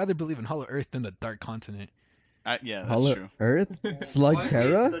would rather believe in Hollow Earth than the Dark Continent. Yeah, that's Hollow true. Earth? What Slug is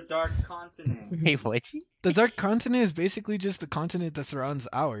Terra? the dark continent? Hey, what? The Dark Continent is basically just the continent that surrounds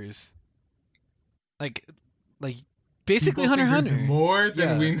ours. Like basically People Hunter think x there's Hunter. more than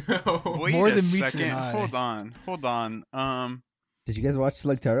Yeah. we know. Wait More a than meets an second. eye. Hold on. Did you guys watch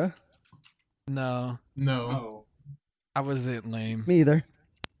Slug Terra? No, No. Oh. I wasn't lame. Me either.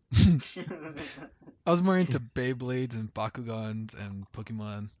 I was more into Beyblades and Bakugans and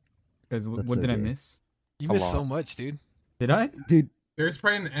Pokemon. Guys, That's what did I okay. miss? You A missed so lot. much, dude. Did I? Dude, There's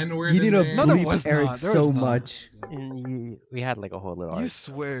probably an N word you in need to there. No, there bleep was Eric not. There was so not. much. We had like a whole little You argument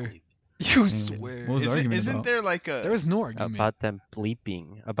swear. You swear. What was the argument Isn't about? there like a There was no argument. about them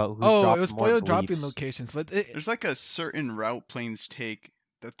bleeping about who Oh, dropped it was more spoiled dropping bleeps. locations, but there's like a certain route planes take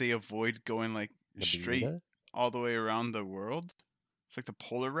that they avoid going like The straight Bermuda? all the way around the world? It's like the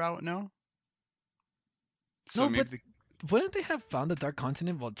polar route, no? No, maybe but- the- wouldn't they have found the Dark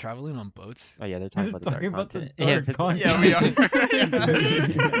Continent while traveling on boats? Oh yeah, they're talking about the Talking dark about the continent. dark Yeah, continent.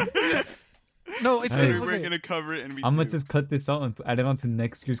 yeah, we are. No, it's Hey. We're okay. gonna cover it, and we I'm gonna do. just cut this out and add it on to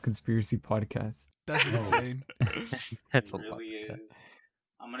next year's conspiracy podcast. That's insane. That's It a lot. really is.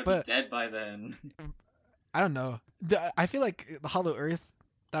 I'm gonna But- be dead by then. I don't know. I feel like the Hollow Earth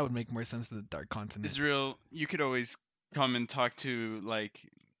that would make more sense than the Dark Continent. Israel, you could always come and talk to like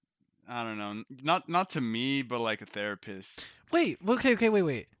I don't know, not to me, but like a therapist. Wait.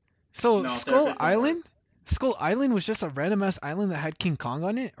 Wait. So No, Skull therapists don't Island? Skull Island was just a random ass island that had King Kong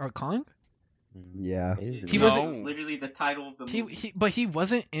on it, or Kong. Yeah. He No. wasn't- It was literally the title of the movie. But he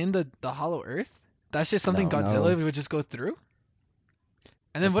wasn't in the Hollow Earth. That's just something No. Godzilla No. would just go through.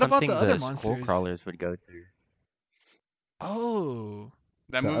 And then It's what about the something other skull monsters? crawlers would go through. Oh.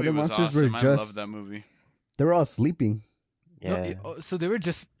 That The movie other was monsters were awesome. I love just- that movie. They were all sleeping. No, Yeah. so they were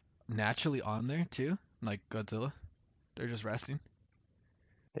just naturally on there too, like Godzilla. They're just resting.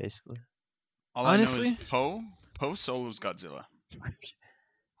 Basically. All I know Honestly- is Poe solos Godzilla.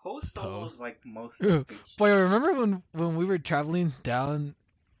 Post Solo's like most Ugh. fiction. Boy, remember when we were traveling down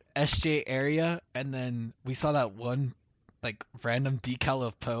SJ area and then we saw that one like random decal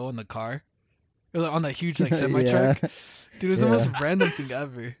of Poe on the car? It was on that huge like semi truck. Yeah. Dude, it was the Yeah. most random thing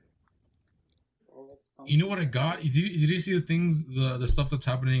ever. You know what I got? Did you see the things, the stuff that's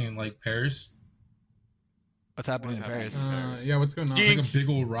happening in like Paris? What's happening What's in happening? Paris? Yeah, what's going on? It's like Jinx. a big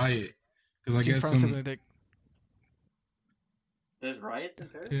old riot. Because I King's guess Promise some, Signature Dick. There's riots in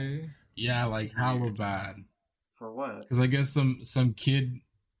Paris? Okay. yeah, like hella bad. For what? Because I guess some kid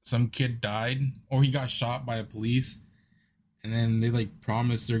some kid died or he got shot by a police, and then they like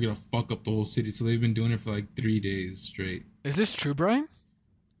promised they're gonna fuck up the whole city. So they've been doing it for like 3 days straight. Is this true, Brian?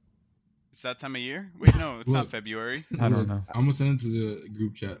 It's that time of year? Wait, no, it's not Look, February. I don't know. I'm gonna send it to the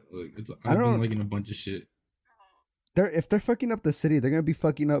group chat. Like, I've been liking a bunch of shit. If they're fucking up the city, they're gonna be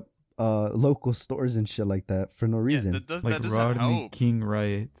fucking up local stores and shit like that for no reason. Like that doesn't Rodney help. King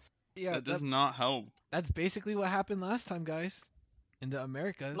riots. Yeah, That does not help. That's basically what happened last time, guys. In the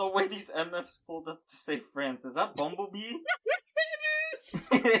Americas. No way, these MFs pulled up to say France. Is that Bumblebee?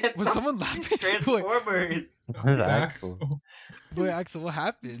 Was someone laughing? Transformers. What is Axel? Boy, Axel, what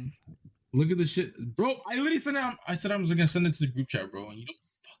happened? Look at the shit, bro. I literally said I said I was gonna send it to the group chat, bro, and you don't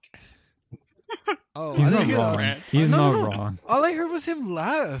fucking. Oh, He's I not didn't hear wrong. that. He's No, not no, no. wrong. All I heard was him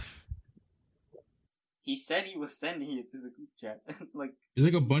laugh. He said he was sending it to the group chat. Like, There's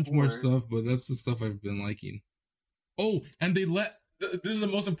like a bunch more Or- stuff, but that's the stuff I've been liking. Oh, and they this is the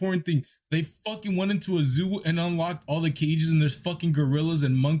most important thing. They fucking went into a zoo and unlocked all the cages, and there's fucking gorillas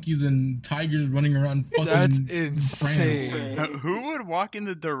and monkeys and tigers running around fucking That's France. insane. Who would walk in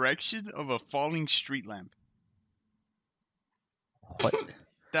the direction of a falling street lamp? What?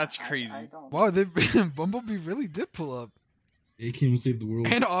 That's crazy. I don't Wow, Bumblebee really did pull up. It came to save the world.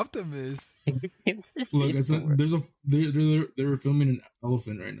 And Optimus. Look, I said they're filming an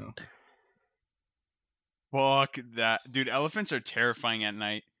elephant right now. Fuck that. Dude, elephants are terrifying at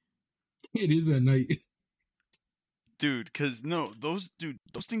night. It is at night. Dude, cause those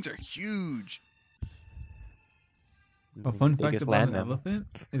things are huge. A fun fact Biggest about land an mammal. elephant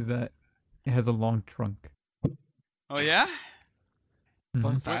is that it has a long trunk. Oh yeah?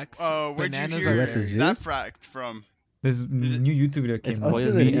 Fun Mhm. facts. Where'd Bananas you are hear at the rare. zoo? that fact from? There's new YouTube video It's came always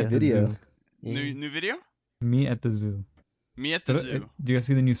out. the Me at the video. zoo. New video? Me at the zoo. Me at the But, zoo. do you guys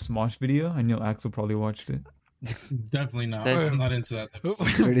see the new Smosh video? I know Axel probably watched it. Definitely not. There's- I'm not into that type of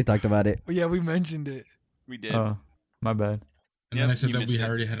stuff. We already talked about it. Oh, yeah, we mentioned it. We did. Oh, my bad. And then I Yep, said you that we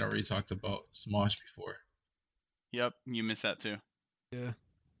missed it. had already talked about Smosh before. Yep, you missed that too. Yeah.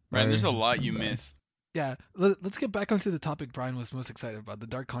 Brian, there's a Sorry. lot you My bad. missed. Yeah, let's get back onto the topic Brian was most excited about, the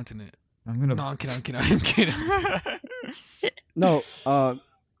Dark Continent. I'm gonna. No, I'm kidding. I'm kidding. No,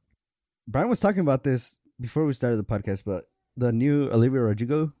 Brian was talking about this before we started the podcast, but the new Olivia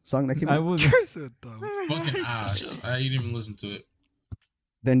Rodrigo song that came I out. was. You're so dumb. Fucking ass. I didn't even listen to it.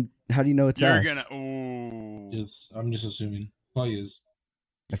 Then how do you know it's You're ass? gonna. Ooh. I'm just assuming. Probably is.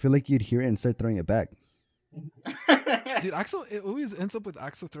 I feel like you'd hear it and start throwing it back. Dude, Axel, it always ends up with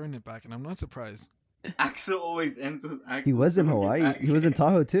Axel throwing it back, and I'm not surprised. Axel always ends with Axel. He was in throwing it Hawaii. back. He was in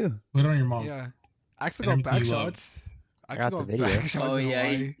Tahoe too. Put it on your mom. Yeah. Axel And got everything back you love. shots. I Axel got got the video. back shots Oh in yeah,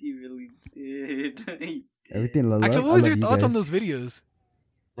 Hawaii. he really did. He did. Everything. Love, Axel, I what was love your you thoughts on guys. those videos?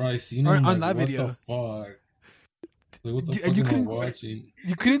 Bro, I seen Or him on like, that what video. the fuck? Like, what the You- fuck and you am I couldn't- watching?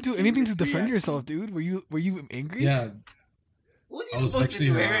 You couldn't do anything to Mysterious defend reaction. yourself, dude. Were you angry? Yeah, What was he I was supposed to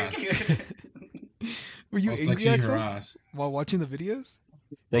sexually do, harassed. Eric? Were you I was angry, sexually Axel, harassed. while watching the videos?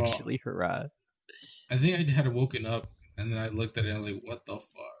 Sexually harassed. I think I had woken up and then I looked at it and I was like, what the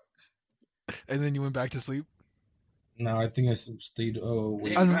fuck? And then you went back to sleep? No, I think I stayed. Oh,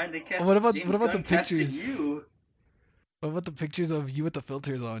 wait. Um, Brian, they cast- what about- James what about the Gunn casted pictures? You. What about the pictures of you with the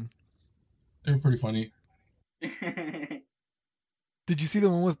filters on? They were pretty funny. Did you see the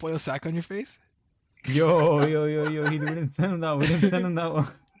one with boil sack on your face? Yo. He didn't send him that one. We didn't send him that one.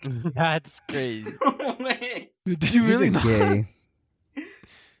 That's crazy. No way. Did you He's really a not? gay.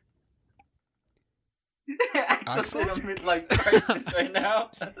 Axel's in a midlife crisis right now.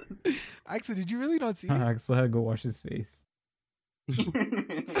 Axel, did you really not see it? Axel had to go wash his face.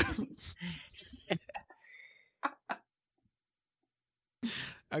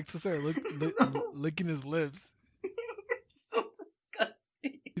 Axel started licking his lips. It's so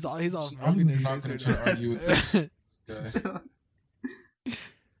disgusting. He's all I'm rubbing his not face going right to try now. to argue with this guy.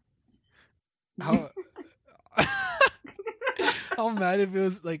 How how mad if it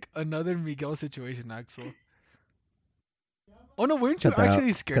was like another Miguel situation, Axel? Oh no, weren't you Cut that out.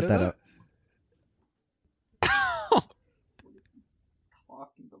 actually scared Cut of that that? out. What is he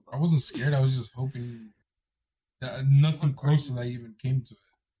talking about? I wasn't scared. I was just hoping that nothing close to that even came to it.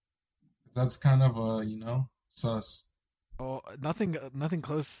 That's kind of sus. Oh, nothing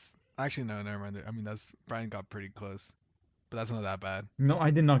close. Actually, no, never mind. I mean, Brian got pretty close, but that's not that bad. No, I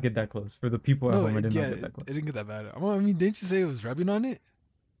did not get that close. For the people at No, home, I did yeah, not get it that close. didn't get that bad. I mean, didn't you say it was rubbing on it?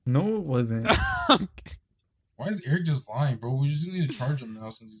 No, it wasn't. Why is Eric just lying, bro? We just need to charge him now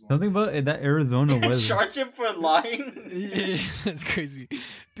since he's lying. Something about it, that Arizona weather. Charge him for lying? Yeah, that's crazy,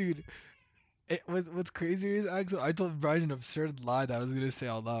 dude. What's crazier is Axel. I told Brian an absurd lie that I was gonna say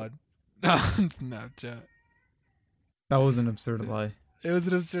out loud on Snapchat. That was an absurd lie. It was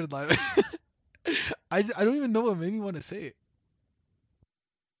an absurd line. I don't even know what made me want to say it.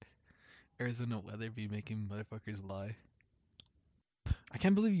 Arizona weather be making motherfuckers lie. I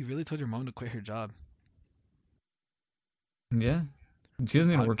can't believe you really told your mom to quit her job. Yeah. She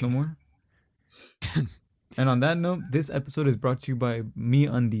doesn't need to work no more. And on that note, this episode is brought to you by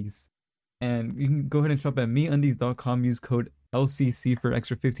MeUndies. And you can go ahead and shop at MeUndies.com. Use code LCC for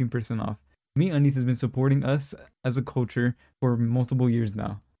extra 15% off. MeUndies has been supporting us as a culture for multiple years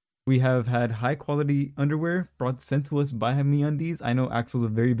now. We have had high quality underwear sent to us by MeUndies. I know Axel's a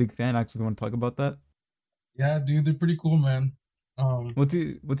very big fan. Axel, you want to talk about that? Yeah, dude, they're pretty cool, man. What's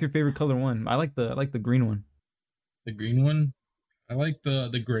your favorite color one? I like the green one. The green one? I like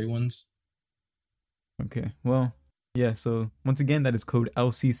the gray ones. Okay, well, yeah, so once again, that is code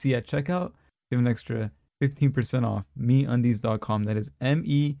LCC at checkout. Give an extra 15% off. MeUndies.com. That is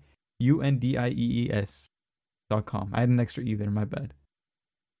MEUNDIEES.com. I had an extra E there, my bad.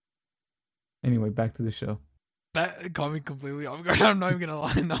 Anyway, back to the show. That caught me completely off guard. I'm not even gonna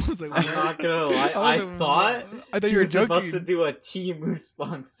lie. I was like, I'm not gonna lie. I thought you he were was joking. about to do a Temu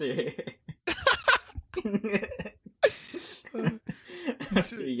sponsor.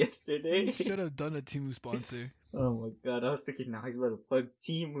 After yesterday. You should have done a Temu sponsor. Oh my god, I was thinking now he's about to plug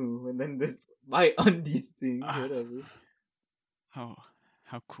Temu and then this my undies thing, whatever. How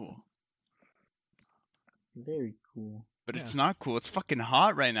cool. Very cool. But it's not cool. It's fucking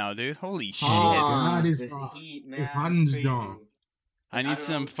hot right now, dude. Holy shit. God, it's this hot. heat, man. It's hot in this crazy. dome. I need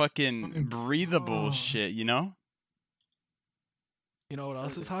some fucking breathable shit, you know? You know what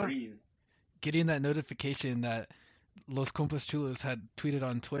else is hot? Breathe. Getting that notification that Los Compas Chulos had tweeted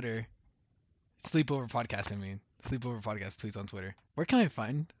on Twitter. Sleepover Podcast, I mean. Sleepover Podcast tweets on Twitter. Where can I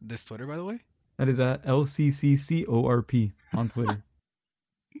find this Twitter, by the way? That is at LCCCORP on Twitter.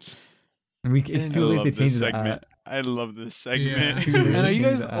 And it's too late to change that. I love this segment. Yeah. And are you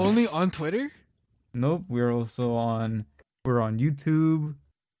guys only on Twitter? Nope, we're on YouTube,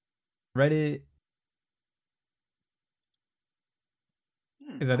 Reddit.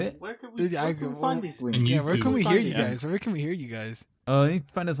 Is that it? Where can we find these links? Yeah, where can we hear you Find guys? Where can we hear you guys? You can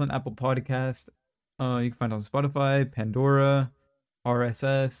find us on Apple Podcast. You can find us on Spotify, Pandora,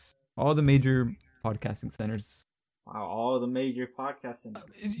 RSS, all the major podcasting centers. Wow, all the major podcasts.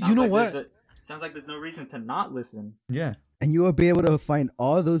 You know what? Sounds like there's no reason to not listen. Yeah. And you will be able to find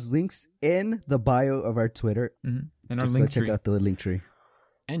all those links in the bio of our Twitter. Mm-hmm. And our Just link go check tree. out the link tree.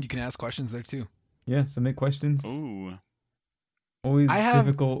 And you can ask questions there too. Yeah, submit questions. Ooh. Always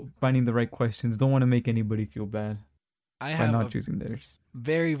difficult finding the right questions. Don't want to make anybody feel bad by not choosing theirs.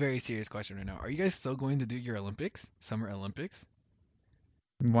 Very, very serious question right now. Are you guys still going to do your Olympics? Summer Olympics?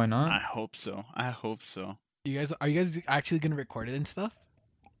 Why not? I hope so. Are you guys actually gonna record it and stuff?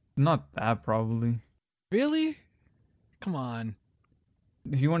 Not that, probably. Really? Come on.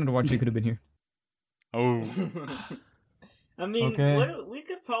 If you wanted to watch, you could have been here. Oh. I mean, Okay. we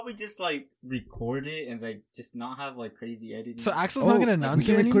could probably just like record it and like just not have like crazy editing. So Axel's not gonna announce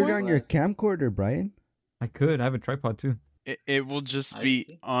it You can record anymore? it on your camcorder, Brian. I could. I have a tripod too. It will just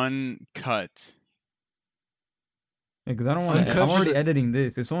be uncut. Yeah, because I don't want to. Uncut I'm for already the- editing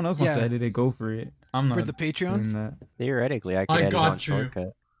this. If someone else wants to Yeah. edit it, go for it. I'm not For the Patreon? doing that. Theoretically, I could I edit got on you.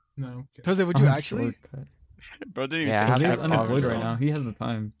 Shortcut. No. Okay. Jose, would you I'm actually? shortcut. Bro didn't even Yeah, I say have He's that camcorder. unemployed power, right so- now. He has the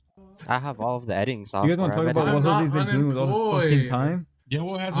time. I have all of the editing You software. guys want to talk I've about what I'm edited- not Jose's been doing with all his fucking unemployed. time? Yeah,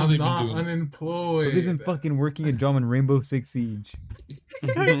 what has I'm Jose been not doing? unemployed. Jose's been fucking working a job in Rainbow Six Siege.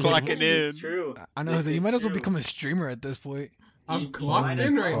 Clocking This is in. true. I know, This Jose. You is might as well true. become a streamer at this point. I'm You clocked might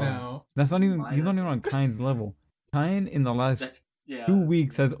in as right well. now. That's not even. Might He's not as even on Kyne's level. Kyne in the last That's 2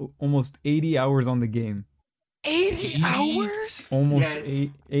 weeks has almost 80 hours on the game. 80 hours? Almost Yes.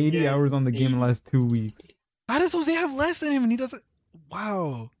 80 Yes, hours on the game in the 80. last 2 weeks. How does Jose have less than him and he doesn't?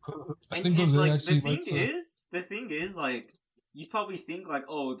 Wow. I And, think Jose like, actually the likes thing is, like, you probably think like,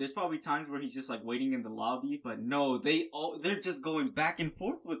 oh, there's probably times where he's just like waiting in the lobby, but no, they're just going back and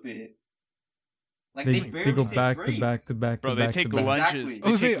forth with it. Like they barely go take back breaks. to back to back Bro, to they back take to back. lunches.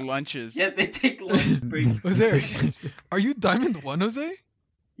 Exactly. They take Jose- lunches. Yeah, they take lunch breaks. Jose, are you Diamond 1, Jose?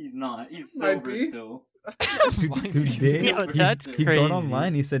 He's not. He's Might sober be. still. Today, Yo, that's he got crazy.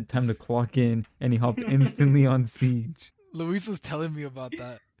 online. He said time to clock in, and he hopped instantly on Siege. Luis was telling me about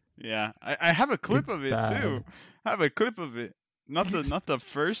that. Yeah, I have a clip It's of it bad. too. I have a clip of it. Not the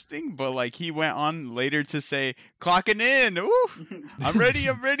first thing, but like he went on later to say clocking in. Ooh, I'm ready,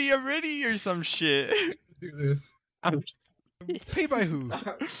 or some shit. Do this. Paid by who?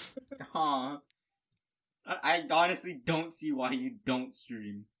 Huh. I honestly don't see why you don't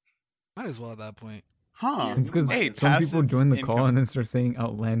stream. Might as well at that point. Huh? It's because Hey, some people passive join the call income. and then start saying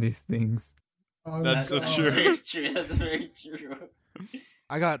outlandish things. Oh, That's so That's true. very true. That's very true.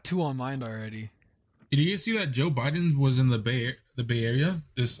 I got 2 on mine already. Did you see that Joe Biden was in the Bay Area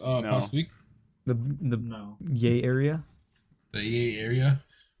this past week? The No. Yay area. The Yay area.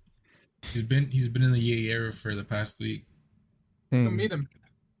 He's been in the Yay area for the past week. Go Dang. meet him.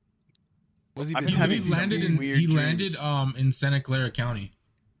 Was he I've busy? been having He landed some weird dreams. in Santa Clara County.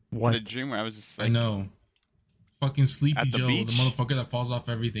 I What? had a dream where I was I like, know. Fucking Sleepy At the Joe, beach? the motherfucker that falls off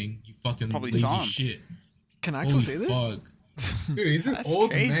everything. You fucking Probably lazy saw him. shit. Can I Holy say this? fuck. Dude, he's an That's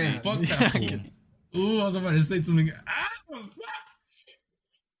old crazy. man. Fuck Yeah, that I fool. get Ooh, I was about to say something. Ah,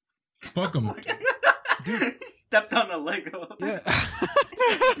 fuck him. He stepped on a Lego. Yeah.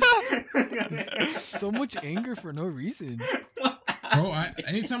 So much anger for no reason. Bro,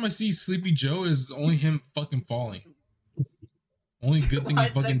 anytime I see Sleepy Joe is only him fucking falling. Only good thing Why he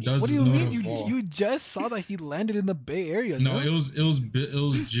is that- fucking does What do is you know how mean? to fall. You just saw that he landed in the Bay Area. No, it was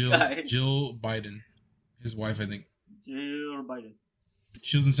guy. Jill Biden, his wife, I think. Jill or Biden?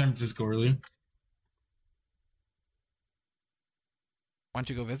 She was in San Francisco earlier. Why don't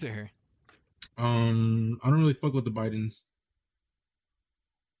you go visit her? I don't really fuck with the Bidens.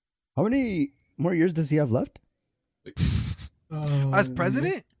 How many more years does he have left? As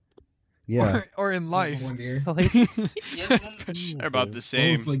president? Yeah. Or in life? 1 year. He has one, they're about the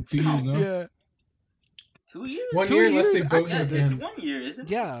same. Both like 2 years now. Yeah. 2 years? 1 2 year unless they years? vote Yeah, him it's again. 1 year, isn't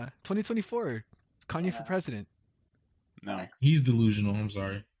it? Yeah. 2024. Kanye Yeah. for president. No. Facts. He's delusional. I'm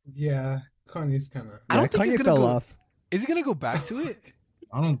sorry. Yeah, Kanye's kind of. I don't think Kanye he's gonna fell go- off. Is he gonna go back to it?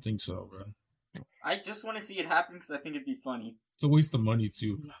 I don't think so, bro. I just want to see it happen because I think it'd be funny. It's a waste of money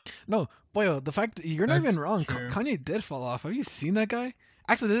too. No, boyo, the fact that you're not That's even wrong. true. Kanye did fall off. Have you seen that guy?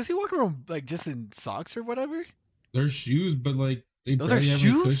 Actually, does he walk around like just in socks or whatever? They're shoes, but like they Those are barely have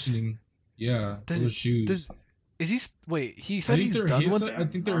any shoes? cushioning. Yeah, Does- those are shoes. Is he? Wait, he I said think he's they're done his. with. I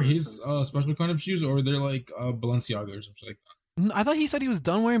think they're his special kind of shoes, or they're like Balenciaga or something like that. I thought he said he was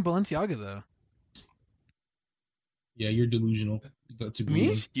done wearing Balenciaga though. Yeah, you're delusional. To Me?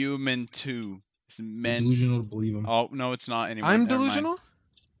 believe him. Human 2. It's You're meant. delusional to believe him. Oh, no, it's not anymore. I'm Never mind. delusional.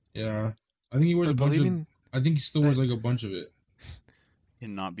 Yeah, I think he wears For a bunch of. believing. I think he still wears like a bunch of it.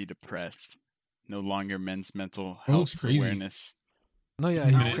 Cannot be depressed. No longer men's mental That looks health crazy. awareness. No, yeah,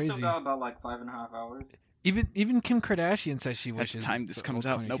 No, he's we still crazy. got about like 5.5 hours. Even Kim Kardashian says she At the wishes time this the comes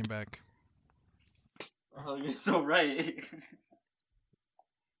old out, Kanye nope. came back. Oh, you're so right.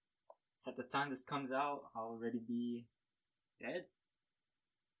 At the time this comes out, I'll already be dead.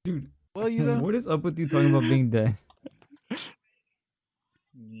 Dude, Well, you know, what is up with you talking about being dead?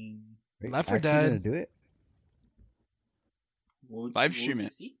 Wait, Left 4 actually Dead. gonna do it? Live stream we it.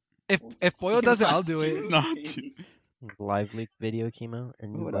 see? if We'll if see. Boyle does it, I'll Live do stream it. is No, crazy. Live leak video came out.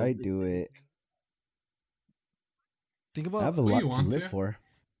 Why would I do it? Think I have about a Who lot you to want live to? for.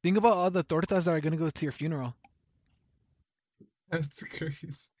 think about all the tortas that are gonna go to your funeral. That's crazy.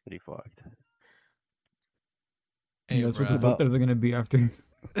 Pretty fucked. Hey, That's what bro. the doctors are gonna be after.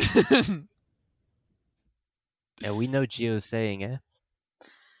 Yeah, we know Gio's saying, eh?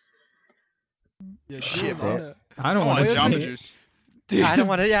 Yeah, Shit, dude, bro. man, I don't I want want to Jamba Jamba say it. Juice. dude. I don't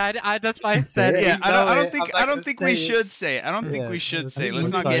want to. Yeah, that's why I said. it. Yeah, you I know don't it. think I'm not I don't gonna think say we it. should say it. I don't think Yeah, we should that's say it. fine. Let's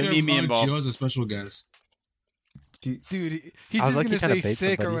not We get should Mimi involved. Joe as a special guest. Dude, he's I was just lucky gonna kinda say bait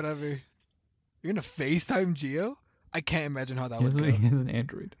sick or somebody. whatever. You're gonna FaceTime Gio? I can't imagine how that He would has, go. he has an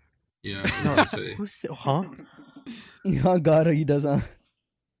Android. Yeah, I would say. Who's huh? Oh God, he doesn't.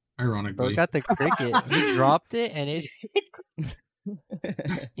 Bro Ironically, got the cricket. He dropped it and it.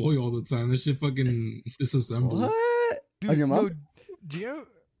 that's boy all the time. This shit fucking disassembles. What? Dude, On your mom? no, Gio?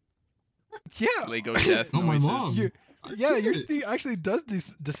 Yeah. Lego death Oh, my noises. mom. You- I've yeah, seen your it. thing actually does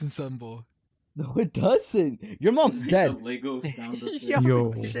disassemble. No, it doesn't. Your mom's The dead. Lego sound effect. Yo.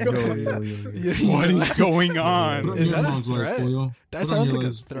 Yo, shit. Yeah, What is going Put on? it on Is your that a mom's life, threat? Boyo. That Put it on sounds your like a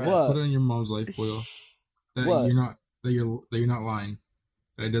life- threat. What? Put it on your mom's life, Boyo. That What? you're not lying.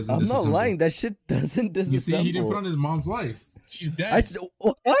 That it doesn't. I'm not disassemble. lying. That shit doesn't disassemble. You see, he didn't put on his mom's life. She's dead.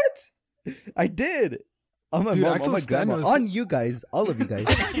 What? I did. On my Dude, mom, on Axel my grandma, Stan was- on you guys, all of you guys.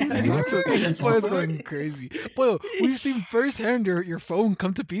 Boyle's going crazy. Boyle, we've seen firsthand your phone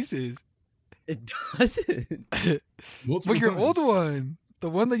come to pieces. It doesn't. Multiple But your times. old one, the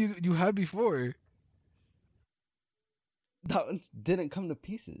one that you had before, That one didn't come to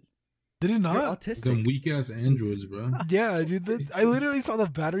pieces. did it You're not? Them autistic. weak ass androids, bro. Yeah, dude. I literally saw the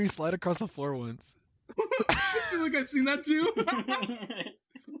battery slide across the floor once. I feel like I've seen that too.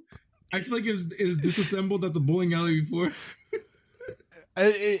 I feel like it's disassembled at the bowling alley before.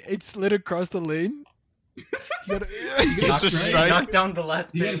 It slid across the lane. You gotta- It's a Strike. strike. Knock down the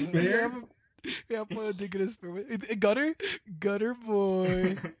last You got a pin. spare? Yeah, boy, taking a spare. It got her,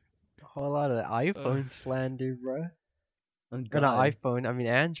 boy. A whole lot of iPhone slander, bro. Oh, Or God. not iPhone. I mean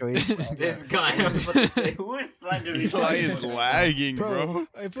Android. This guy, I was about to say, who is slandering Eli is lagging, bro.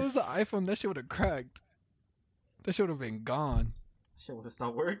 If it was the iPhone, that shit would have cracked. That shit would have been gone. Shit would have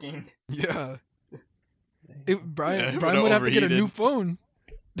stopped working. Yeah. Brian Yeah, it Brian would've would have to get a new overheated. phone.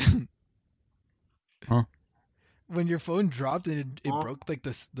 Huh? When your phone dropped and it Huh? broke like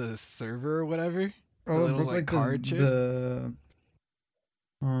the server or whatever. Oh, the it little broke, like like, card chip the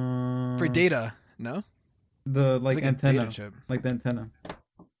for data. No. the It's like a antenna, data chip. like the antenna.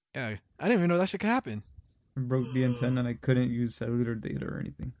 Yeah. I didn't even know that shit could happen. It broke the antenna, and I couldn't use cellular data or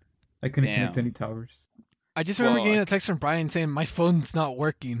anything. I couldn't connect to Damn. any towers. I just remember getting a Fuck. text from Brian saying my phone's not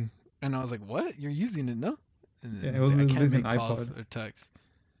working, and I was like, "What? You're using it, no?" And Yeah, then it was- I it was can't using make calls iPod. or text.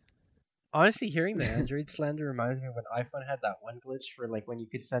 Honestly, hearing the Android slander reminds me of when iPhone had that one glitch for like when you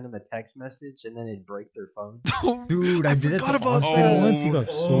could send them a text message and then it'd break their phone. Dude, I did it forgot to about Austin that. once. He got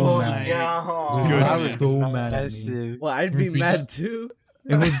so Oh, mad. yeah. Dude, I was Goodness. so mad at Yes, me. dude. Well, I'd be Repeat mad that. too.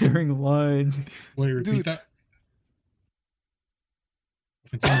 It was during lunch. Wait, repeat Dude. that.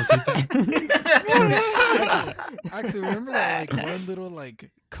 Can someone repeat that? Actually, remember that like one little like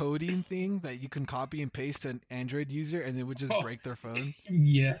coding thing that you can copy and paste to an Android user and it would just Oh. break their phone?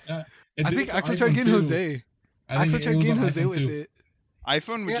 Yeah. It I did think it to Axel tried iPhone getting too. Jose. I think Axel it tried was getting on Jose iPhone with too. it.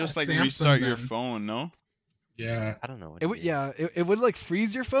 iPhone would Yeah, just like Samsung restart your then. phone, no? Yeah. I don't know. What It would it would like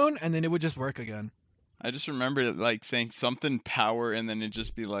freeze your phone and then it would just work again. I just remember it, like saying something power and then it'd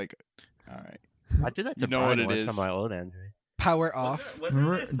just be like, all right. I did that to You know what Brian it once is. on my old Android. Power off. Wasn't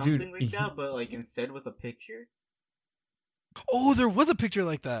Remember- there something dude, like that, but like instead with a picture? Oh, there was a picture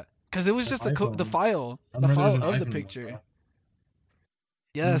like that because it was just the iPhone. file, I the remember file there's an of the iPhone picture. like that.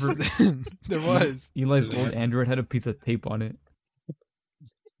 Yes, there was. Eli's There's an old iPhone. Android had a piece of tape on it.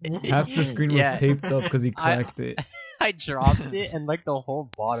 Half the screen was Yeah. taped up because he I- cracked it. I dropped it and like the whole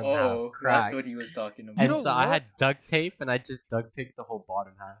bottom half Oh, that's cracked. what he was talking about. You And know so I what? had duct tape and I just duct taped the whole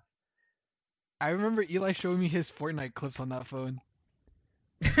bottom half. I remember Eli showing me his Fortnite clips on that phone.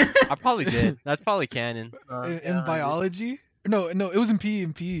 I probably did. That's probably canon. In biology? No, it was in PE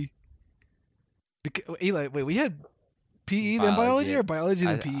and PE. Eli, wait, we had PE then biology Biology. or biology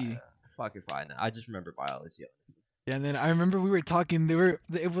then I, PE? fuck if I know. I just remember biology. Yeah, and then I remember we were talking.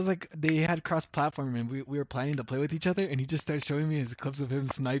 It was like they had cross-platform, and we were planning to play with each other. And he just started showing me his clips of him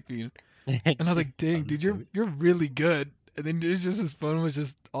sniping, and I was like, "Dang, dude, you're really good." And then there's just his phone was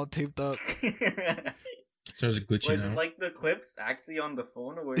just all taped up. So it's glitchy Was now. it like the clips actually on the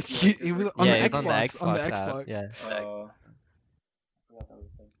phone, or was He, he, like, he was just on, Yeah, the it's Xbox, on the app, Xbox. Yeah. Oh.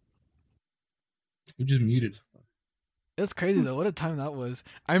 We just muted. It was crazy though. What a time that was.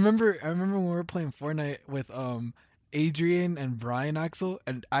 I remember when we were playing Fortnite with Adrian and Brian Axel,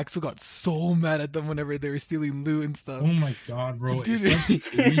 and Axel got so mad at them whenever they were stealing loot and stuff. Oh my god, bro. Dude.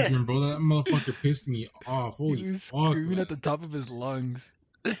 Especially Adrian, bro. That motherfucker pissed me off. Holy He was fuck. screaming man. at the top of his lungs.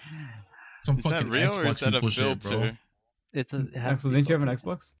 Some Is that fucking real or Xbox is that a people shit, bro. filter? It's a. It has Axel, to be didn't you have an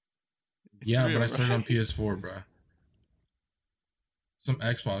filtered. Xbox? Yeah, real, but I started on right? PS4, bro. Some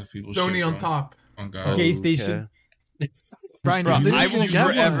Xbox people Sony shit, on bro. top. Oh god. Okay. PlayStation. Brian, Bro, you literally I will didn't get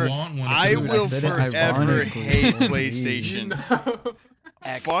forever- one. want one. I Dude, I will said it forever ironically. hate Oh, PlayStation. Fuck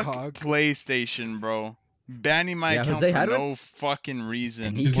X-Cog. PlayStation, bro. Banning my Yeah, account Jose for had one? no fucking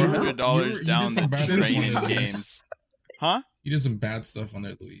reason. Is there- $400 you did down some the bad drain stuff on in it, Luis. games. Huh? You did some bad stuff on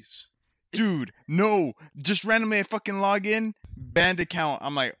there, Luis. Dude, no. Just randomly I fucking log in, banned account.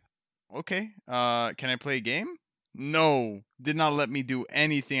 I'm like, okay, can I play a game? No. Did not let me do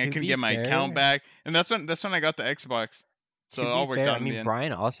anything. I To couldn't be get my fair- account back. And that's when I got the Xbox. So To it all be worked fair, out I in mean, the end.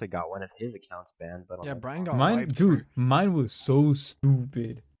 Brian also got one of his accounts banned, but on Yeah, the Brian Xbox. got Mine, wiped dude, for- mine was so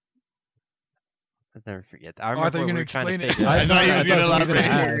stupid. I'll never forget that. I I remember thought you were when we gonna were trying to explain it. figure I thought he was gonna you were elaborate.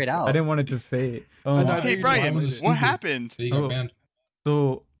 Figure it ask. out. I didn't want to just say it. I know, Hey dude, Brian, was what stupid. happened? They got Oh. banned.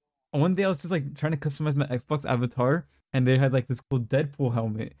 So one day I was just like trying to customize my Xbox avatar, and they had like this cool Deadpool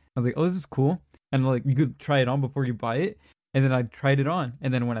helmet. I was like, "Oh, this is cool," and like you could try it on before you buy it. And then I tried it on,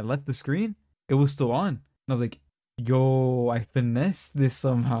 and then when I left the screen, it was still on. And I was like, "Yo, I finessed this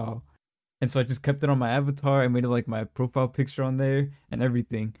somehow." And so I just kept it on my avatar. I made it like my profile picture on there and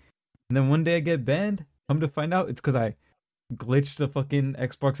everything. And then one day I get banned. Come to find out, it's because I glitched the fucking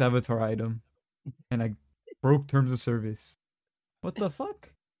Xbox avatar item, and I broke terms of service. What the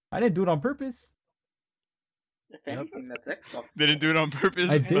fuck? I didn't do it on purpose. If anything, that's Xbox. Didn't do it on purpose.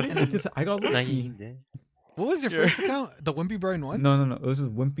 I didn't. It just I got No, lucky. you did. What was your Yeah. first account? The Wimpy Brian one? No. It was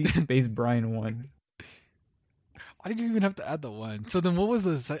just Wimpy Space Brian 1. Why did you even have to add the one? So then what was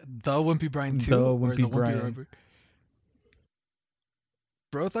the Wimpy Brian 2? The or Wimpy the Wimpy Brian. Rubber?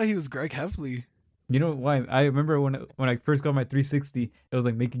 Bro thought he was Greg Heffley. You know why? I remember when I first got my 360, it was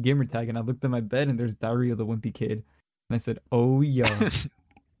like make a gamer tag, and I looked at my bed and there's Diary of the Wimpy Kid. I said, "Oh yo."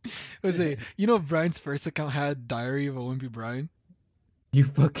 Jose, you know Brian's first account had Diary of a Wimpy Brian? You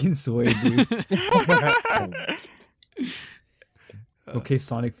fucking swear, dude. Okay,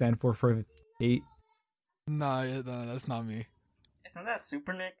 Sonic fan 448. Nah, that's not me. Isn't that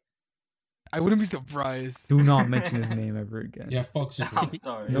Super Nick? I wouldn't be surprised. Do not mention his name ever again. Yeah, fuck Super. I'm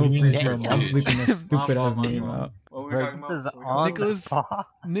sorry. No, You mean bro, it's I'm your bleeping that stupid ass My name fault. out. What were we Bro, talking this about? is What were we on Nicholas- the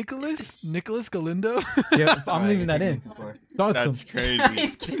spot. Nicholas Galindo? Yeah, I'm Alright, leaving that you're in. taking it too far. Dog some. That's crazy.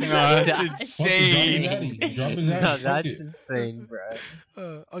 He's kidding. No, that's Yeah. Fuck it, drop his insane. addy. Drop his No, addy. Fuck that's it. insane,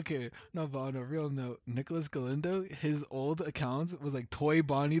 bro. Okay, no, but on a real note, Nicholas Galindo, his old account was like Toy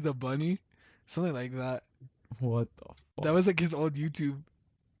Bonnie the Bunny, something like that. What the fuck? That was like his old YouTube.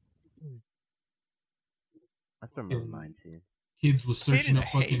 I remember mine too. Kids was searching up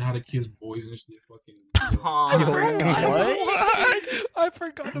Hate. fucking how to kiss boys and shit. Fucking. Aw, I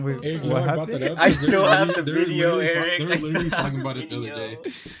forgot about Wait, Hey, that. you know What I brought happened? that up. I still have the They were video, literally Eric. They I were still literally have talking the about it the other day.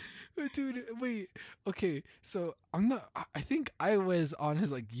 video. Dude, wait. Okay, so I'm not. I think I was on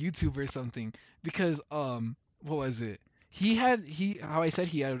his like YouTube or something because what was it? How I said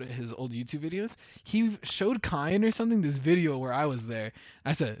he had his old YouTube videos. He showed Kyan or something this video where I was there.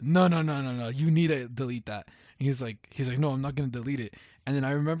 I said no, you need to delete that. And he's like no, I'm not gonna delete it. And then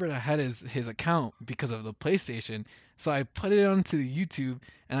I remembered I had his account because of the PlayStation, so I put it onto the YouTube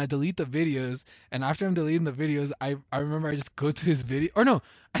and I delete the videos. And after I'm deleting the videos, I remember I just go to his video. Or no,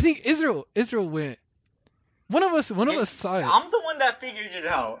 I think Israel went. One of us saw it. I'm the one that figured it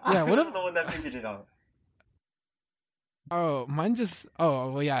out. Yeah, I what was if- the one that figured it out. Oh, mine just.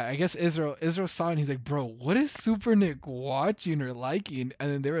 Oh, well, yeah. I guess Israel saw it and he's like, bro, what is Super Nick watching or liking?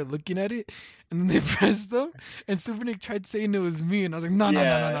 And then they were looking at it, and then they pressed them, and Super Nick tried saying it was me, and I was like, no,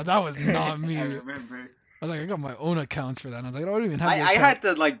 Yeah. that was not me. I I remember. was like, I got my own accounts for that. And I was like, I don't even have. your I account. had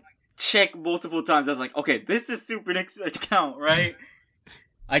to like check multiple times. I was like, okay, this is Super Nick's account, right?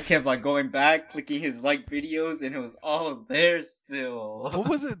 I kept like going back, clicking his like videos, and it was all there still. What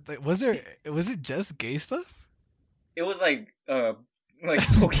was it? Like, was it just gay stuff? It was like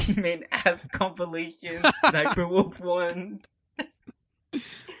Pokemon ass compilations, Sniper Wolf ones.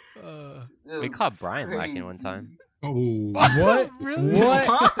 Uh, It We was caught Brian lacking one crazy. time. Oh. What? Really? What?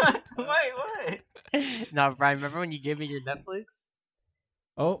 What? Wait, what? No, Brian, remember when you gave me your Netflix?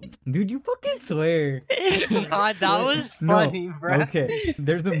 Oh, dude, you fucking swear. God, that was No, funny, bro. Okay,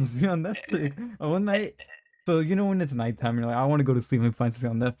 there's a movie on Netflix. One night, so you know when it's nighttime, you're like, I want to go to sleep and find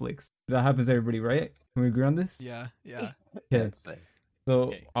something on Netflix. That happens to everybody, right? Can we agree on this? Yeah. Yeah. That's fine. So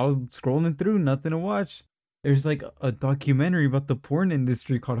Okay. I was scrolling through, nothing to watch. There's like a documentary about the porn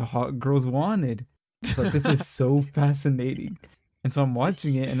industry called Hot Girls Wanted. It's like, this is so fascinating. And so I'm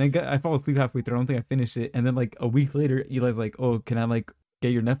watching it, and then I fall asleep halfway through. I don't think I finished it. And then like a week later, Eli's like, "Oh, can I like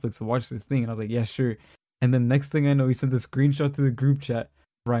get your Netflix to watch this thing?" And I was like, "Yeah, sure." And then next thing I know, he sent a screenshot to the group chat.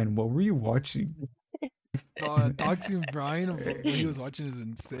 Brian, what were you watching? Doxing Brian of what he was watching is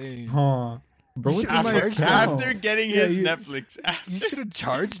insane. Huh? Bro, You what should the have fuck charged him. now? After getting Yeah, his you- Netflix, You after should have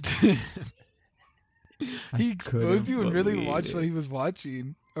charged him. I He exposed couldn't you and really believe watched it. what he was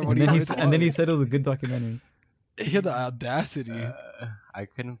watching. Or what And he then, wanted to and then he watch. said it was a good documentary. He had the audacity. I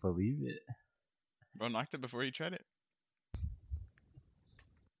couldn't believe it. bro knocked it before he tried it.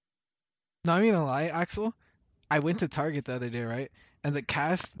 No, I'm gonna lie, Axel. I went to Target the other day, right? And the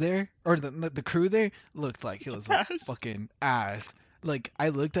cast there, or the crew there, looked like it was a Cast? fucking ass. Like I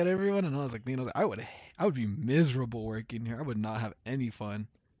looked at everyone and I was like, you know, I would be miserable working here. I would not have any fun.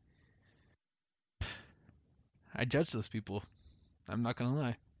 I judge those people. I'm not gonna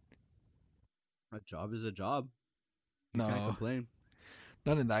lie. A job is a job. You can't No, complain.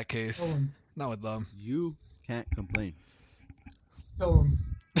 not in that case. Tell him. Not with them. You can't complain. Tell him.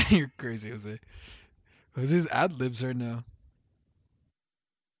 You're crazy, Jose. Jose's ad libs right now.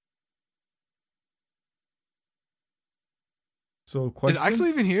 So Is questions? Axel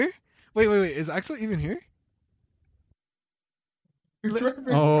even here? Wait. Is Axel even here?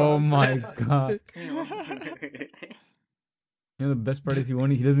 Oh my god! You know the best part is he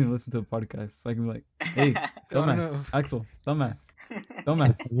doesn't even listen to the podcast, so I can be like, "Hey, Oh, dumbass, no. Axel, dumbass,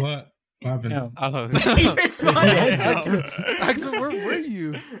 dumbass." What happened? Yeah. Oh, He responded. Axel, where were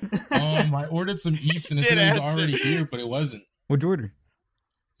you? I ordered some eats and it Did said it was answer. already here, but it wasn't. What'd you order?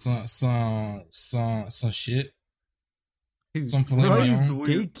 Some shit. Dude, Some filet bro, you mignon.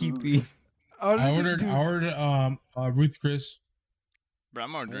 gatekeeping. I Honestly, ordered dude, Ruth Chris. Bro,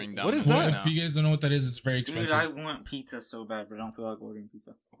 I'm ordering down. What is right Well, that? now. if you guys don't know what that is, it's very Dude, expensive. I want pizza so bad, but I don't feel like ordering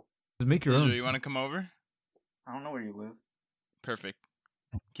pizza. Just make your Israel, own. you want to come over? I don't know where you live. Perfect.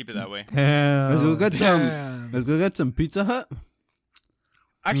 Keep it that way. Damn. Let's go get some. damn. Let's go get some Pizza Hut.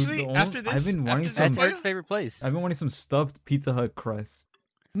 Actually, the after only- this, I've been wanting after some- this, That's Eric's favorite place. I've been wanting some stuffed Pizza Hut crust.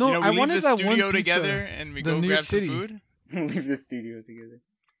 No, you know, we I leave wanted the that studio one pizza. together and we the go New grab York City. some food. Leave the studio together.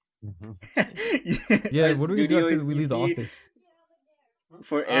 Yeah, Our what do we do after studio, we you leave the see, office?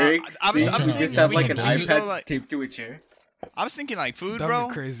 For Eric's, I was- we I was just thinking have we like an can blaze it. iPad Like- taped to a chair. I was thinking like food, That'd bro.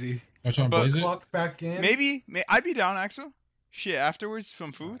 be crazy. Y'all trying to But- blaze it? Clock back in. Maybe I'd be down, Axel. Shit, afterwards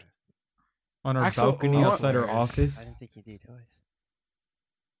some food. On our Axel balcony always outside our swears. I office. didn't think you did toys.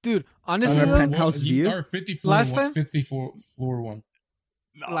 Dude, honestly On our though, penthouse view? Our 50 floor Last one, time- 54 floor one.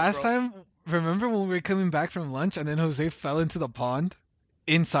 No, last bro. time, remember when we were coming back from lunch and then Jose fell into the pond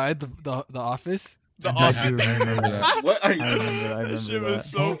inside the office? The I I office. do remember that. What are I you remember, That shit that.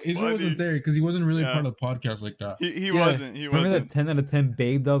 was so Oh, Izzy funny. wasn't there because he wasn't really Yeah. part of the podcast like that. He Yeah. wasn't. He Remember wasn't. that 10 out of 10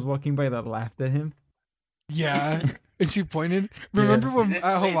 babe that was walking by that laughed at him? Yeah. And she pointed. Remember when Is this-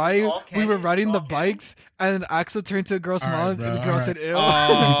 at wait, is this Hawaii all we were canon? Is riding this the all canon? bikes and Axel turned to a girl All right, smiling bro, and the all girl right. said ew.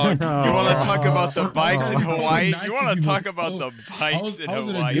 Oh, you No. want to talk about the bikes in Oh, Hawaii? nice You of want you, to talk bro. about the I bikes was- in I was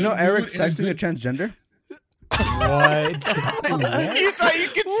in a Hawaii? You know Good Eric's mood and texting a good- transgender? What? You thought you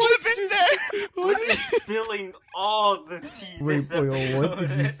could slip in there? What You're spilling all the tea Wait, this Boyle, what did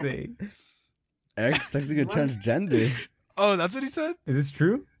you episode. say? Eric's texting a transgender. Oh, that's what he said? Is this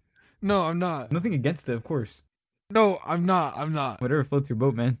true? No, I'm not. Nothing against it, of course. No, I'm not. I'm not. Whatever floats your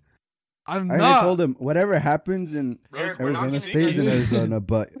boat, man. I'm I not. already told him whatever happens in Bros, we're not Arizona speaking. stays in Arizona,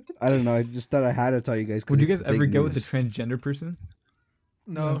 but I don't know. I just thought I had to tell you guys. 'cause Would you it's guys ever big get with the news. transgender person?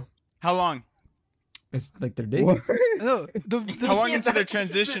 No. How long? It's like their dick. What? No. The How long into their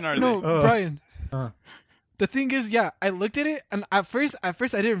transition are No, they? Oh. Brian. Uh. The thing is, yeah, I looked at it and at first I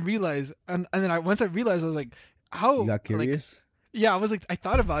didn't realize, and then once I realized, I was like, how? You got like, curious? yeah, I was like, I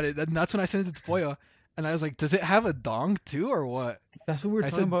thought about it, and that's when I sent it to Foya, and I was like, does it have a dong too, or what? That's what we were I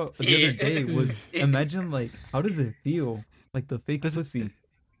talking said- about the other day. Was It's- imagine like how does it feel? Like the fake Does it- pussy.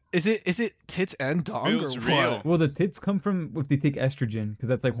 Is it tits and dong Feels or real. what? Well, the tits come from if they take estrogen because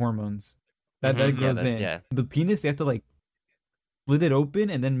that's like hormones. That Mhm. that Yeah, goes that's- in. yeah. The penis, you have to like split it open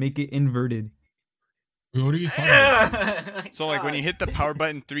and then make it inverted. Wait, what are you talking about? So like when you hit the power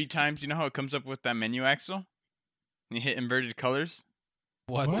button 3 times, you know how it comes up with that menu, Axel? And you hit inverted colors.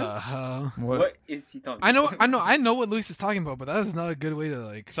 What the What? hell? What is he talking I know, about? I know what Luis is talking about, but that is not a good way to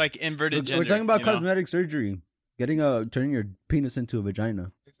like. It's like inverted We're gender. talking about you know? cosmetic surgery, turning your penis into a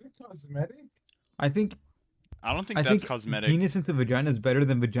vagina. Is it cosmetic? I think I don't think I that's think cosmetic. penis into vagina is better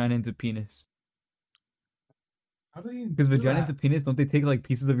than vagina into penis. How do you Because do vagina that? into penis, don't they take like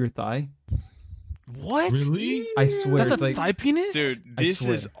pieces of your thigh? What? Really? I swear, That's it's a like thigh penis, Dude, I this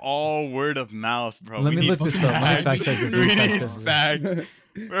swear. is all word of mouth, bro. Let We me need look this up. Let me fact check this. We Let me need fact check facts.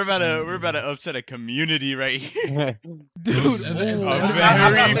 We're about to upset a community right here. dude. It's- it's- whoa. it's- I'm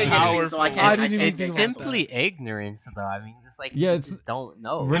not Very saying anything, so I powerful. can't. I didn't even It's think about simply ignorance, though. I mean, it's like Yeah, you it's- just don't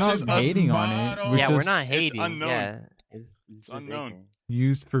know. we're It's not just us hating on it. models. We're yeah, we're just not It's hating. unknown. Yeah, it's just unknown. ignorant.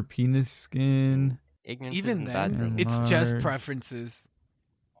 used for penis skin. Ignorance Even isn't a bad then, thing. it's just Large. preferences.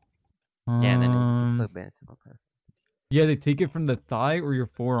 Yeah, and then it's Um, still been still perfect. yeah, they take it from the thigh or your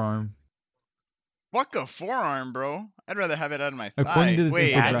forearm. Fuck a forearm, bro. I'd rather have it out of my thigh. According to this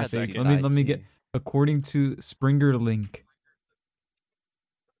Wait, Yeah, I'd a have to infographic, take second. let me thigh, let me get. too. According to Springer Link.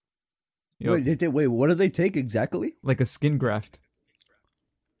 Yup, Wait, what do they take exactly? like a skin graft.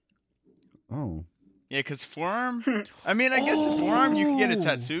 Oh, Yeah, because forearm. I mean, I guess forearm you can get it Oh.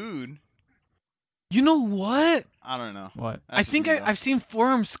 tattooed. You know what? I don't know. What? I That's think just me, though. I've seen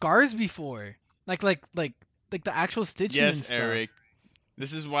forearm scars before, like the actual stitching and Yes, stuff. Eric.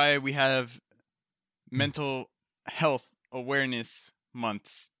 This is why we have mental health awareness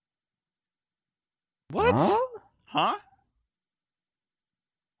months. What? Huh? Huh?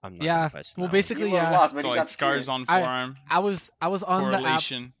 I'm not Yeah. gonna question Well, that one. basically, You were yeah. lost, but So you like got scars scared. on forearm. I was on the app.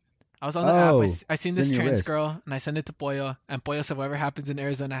 Correlation. I was on the app. Oh, I seen this send your trans risk. girl, and I sent it to Poyo, and Poyo said whatever happens in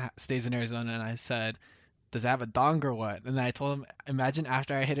Arizona stays in Arizona, and I said, does it have a dong or what? And then I told him, imagine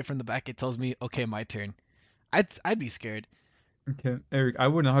after I hit it from the back, it tells me, okay, my turn. I'd be scared. Okay, Eric, I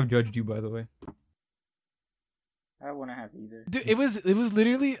would not have judged you, by the way. I wouldn't have either. Dude, it was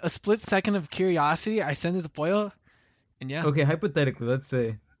literally a split second of curiosity. I sent it to Poyo, and yeah. Okay, hypothetically, let's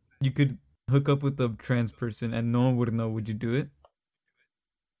say you could hook up with a trans person and no one would know. Would you do it?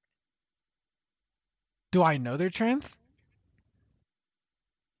 Do I know they're trans?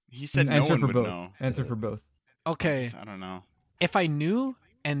 He said no Answer one for would both. know. Answer for both. Okay. I don't know. If I knew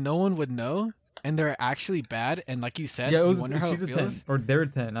and no one would know, and they're actually bad, and like you said, Yeah, it you was. wonder how it She's a 10 feels. or they're a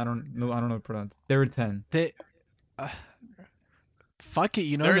 10. I don't know. I don't know what to pronounce. They're a 10. They, fuck it,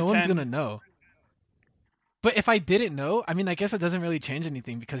 you know, They're a no one's 10. gonna know. But if I didn't know, I mean, I guess it doesn't really change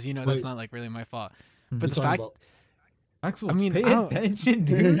anything because you know that's Wait. not like really my fault. Mhm. But We're the talking fact, about- Axel, I mean, pay I don't- attention,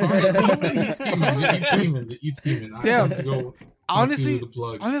 dude. He's scheming. He's scheming. I Damn. have to go talk Honestly, to the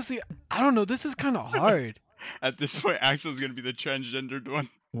plug. I don't know. This is kind of hard. At this point, Axel's gonna be the transgendered one.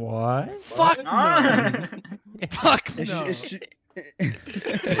 What? Fuck Ah. no. Fuck no. Hell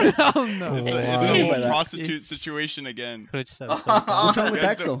no. It's Wow. a By whole that. prostitute situation again. Twitch so What's wrong with Guys,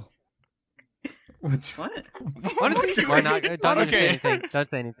 Axel? What's What? Honestly, We're not. Don't even say Okay. anything. Don't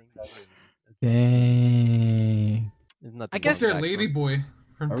say anything. Don't say anything. Dang. There's nothing I guess What's wrong their with lady boy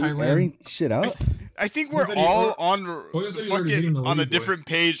from Are we Thailand? airing shit out? I think Who we're said he- all on Who said he already hitting fucking the on a lady boy? different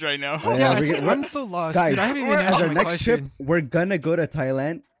page right now. Oh, Yeah, we're I'm so lost. Guys, dude. I haven't even as As answered our my next question. trip, we're gonna go to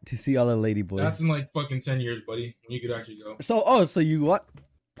Thailand to see all the lady boys. That's in like fucking 10 years, buddy. When you could actually go. So you what?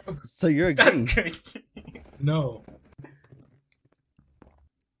 So you're agreeing? That's crazy. No.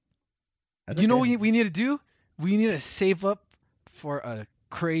 That's You know okay. what we need to do? We need to save up for a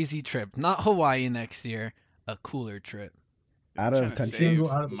crazy trip. Not Hawaii next year. A cooler trip. Out Trying of to country? save Go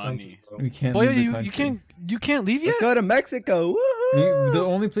out of the money. country, bro. We can't Boy, leave the you country. can't leave yet. Let's go to Mexico. Woohoo! The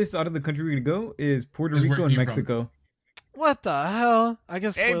only place out of the country we could go is Puerto Is where Rico it and came from. Mexico. What the hell? I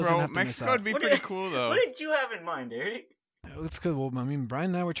guess Hey, Boyle's gonna bro, have to miss Mexico out. would be What pretty did- cool though. What did you have in mind, Eric? It's good. Well, I mean,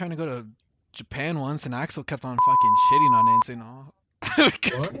 Brian and I were trying to go to Japan once, and Axel kept on fucking shitting on it and saying, "Oh,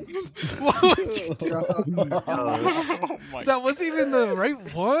 what would you do? Oh my That wasn't even the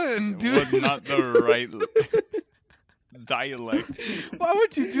right one, It dude. was not the right dialect. Why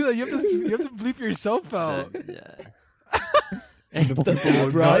would you do that? You have to bleep yourself out. that. Yeah.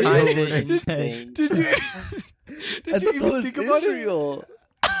 The Right? Time Time vision vision said- thing. Did you? I Did you thought that even was think about it, Israel.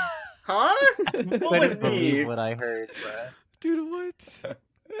 Huh? What was Couldn't believe me? what I heard, bruh. dude? What?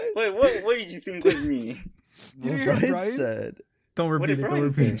 Wait, what did you think was me? You What didn't hear Brian Brian? said. Don't What repeat did it. Don't Brian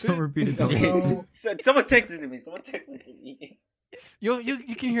repeat it. say? Don't repeat it. Don't So- repeat it. Someone texted me. Someone texted me. You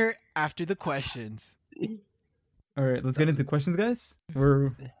can hear after the questions. All right, let's get into questions, guys.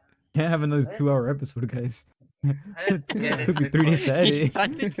 We're can't have another 2-hour episode, guys. Let's get It took me into 3 days to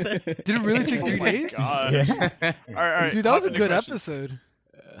edit. Did it really take 3 days? God. Yeah. All right, Dude, that was a hop into good questions. episode.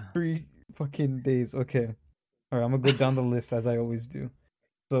 3 fucking days. Okay. All right, I'm gonna go down the list as I always do.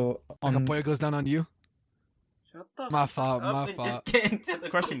 So Like a on boy goes down on you. Shut the My fuck fault, up my and fault. Just get into the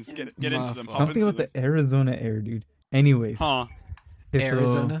Questions. Get into them. My hop something into about them. the Arizona air, dude. Anyways, Huh? okay, so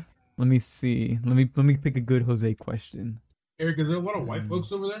Arizona. let me see. Let me pick a good Jose question. Eric, is there a lot of white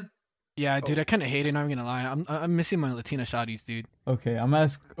folks over there? Yeah, dude, I kind of hate it. I'm gonna lie. I'm missing my Latina shotties, dude. Okay, I'm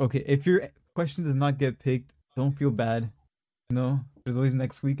ask. Okay, if your question does not get picked, don't feel bad. You know, there's always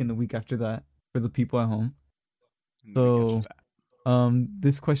next week and the week after that for the people at home. So,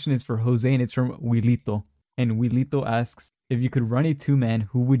 this question is for Jose and it's from Wilito. And Wilito asks, if you could run a 2-man,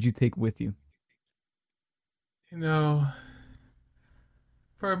 who would you take with you? You know,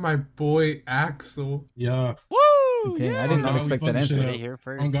 for my boy Axel. Yeah. Woo! Okay, yeah. I did not Oh, expect we that fucking shit answer. Stay here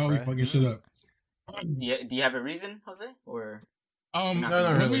first. On God, we bruh. fucking shit up. Do you have a reason, Jose? Or No, Not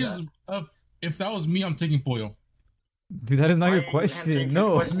let really. me just. If that was me, I'm taking Pollo. Dude, that is not Why your are you question. answering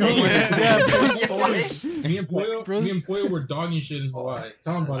No, this no. question? Yeah, What? Me and Pollo, Bros- me and Pollo were dogging shit in Hawaii.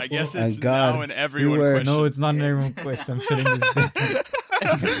 Tell him about I it, guess Pollo. it's God, now an everyone were- question. No, it's not an everyone question. I'm shutting this down.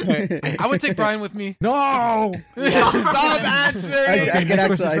 I would take Brian with me. No! Stop answering. I get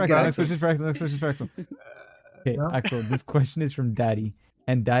next Axel. I question get next question for Axel. Next question for Axel. Okay, Axel, this question is from Daddy.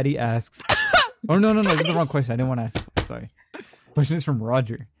 And Daddy asks... Oh, no. This is the wrong question. I didn't want to ask. Sorry. Question is from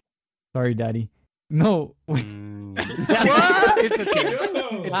Roger. Sorry, Daddy. No, wait. It's okay.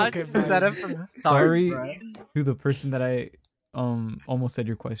 It's How'd okay, you set Brian. up from the start, Sorry bruh? to the person that I almost said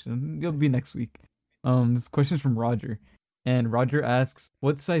your question. It'll be next week. This question is from Roger. And Roger asks,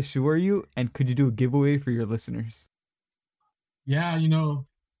 what size shoe are you? And could you do a giveaway for your listeners? Yeah, you know,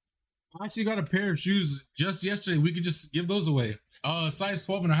 I actually got a pair of shoes just yesterday. We could just give those away. Size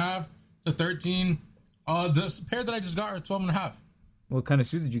 12.5 to 13. The pair that I just got are 12.5. What kind of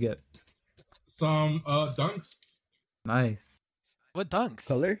shoes did you get? Some Dunks. Nice. What dunks?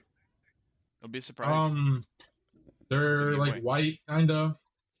 Color? I'll be surprised. They're like Giveaway. white, kinda, a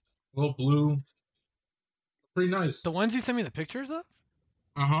little blue. Pretty nice. The ones you sent me the pictures of?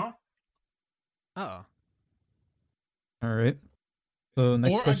 Uh-huh. Oh. All right. So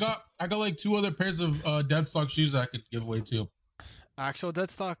next Or question. I got like 2 other pairs of dead stock shoes that I could give away too. Actual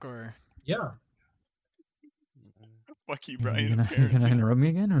dead stock or? Yeah. Fuck you, You Brian. gonna interrupt me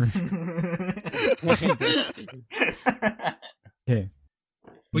again, or okay?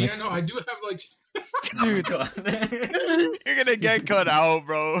 But Next- yeah, no, I do have like Dude, You're gonna get cut out,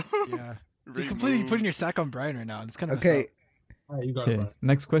 bro. yeah. You're completely putting your sack on Brian right now. and It's kind of Okay. Alright, you got it, Okay. Brian.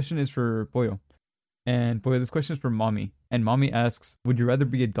 Next question is for Boyo, and Boyo, this question is for Mommy, and Mommy asks, would you rather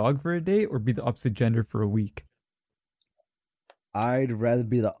be a dog for a day or be the opposite gender for a week? I'd rather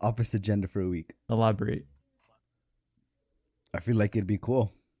be the opposite gender for a week. Elaborate. I feel like it'd be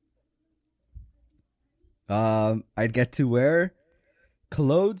cool. I'd get to wear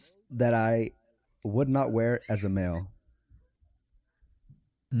clothes that I would not wear as a male,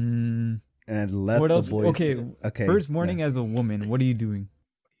 and I'd let What the else? boys. Okay. First morning as a woman, what are you doing?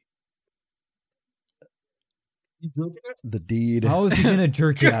 The deed. How is he gonna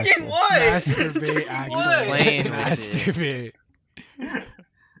jerk it? Jerking what? Masturbate, Axel. Playing with it. Masturbate.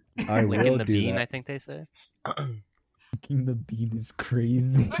 I Licking will the do bean, that. I think they say. Licking the bean is crazy.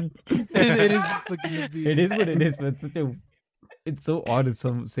 It is licking the bean. It is what it is, but it's so odd to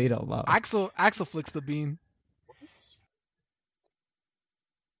some say it out loud. Axel flicks the bean.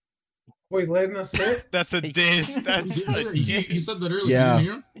 Wait, letting us sit? That's a diss. That's a He said that earlier. Yeah. You didn't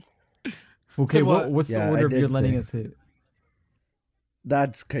hear him? Okay, So what? what's Yeah, the order I of your did letting say. us hit?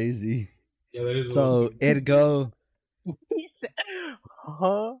 That's crazy. Yeah, that is. So it'd go.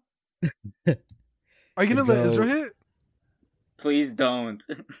 Huh? Are you gonna To let go- Israel hit? Please don't.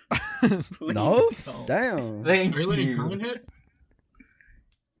 Please No? don't. Damn. Thank Are you letting you. Karen hit?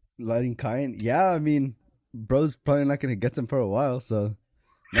 Letting Kyan. Yeah, I mean, bro's probably not gonna get some for a while, so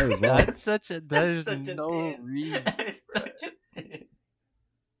might as well. That's such a. That That's is such a no diss. reason. That is such a diss.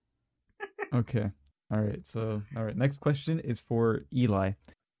 Okay. All right. Next question is for Eli.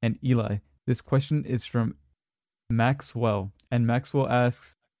 And Eli, this question is from Maxwell. And Maxwell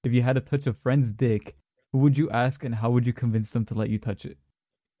asks, if you had to touch a friend's dick, who would you ask and how would you convince them to let you touch it?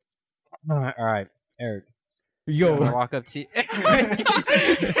 All right, Eric. I'm gonna Yo, walk up to you. He was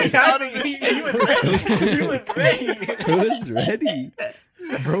ready. He was ready. Who is ready?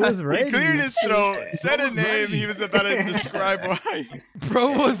 bro was He ready. cleared his throat, said a was name. ready. He was about to describe why.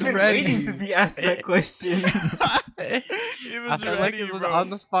 Bro was He's been ready. waiting to be asked that question. He I was felt like ready, it was an bro. on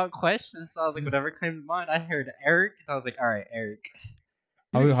the spot question, so I was like, whatever came to mind. I heard Eric, and I was like, all right, Eric.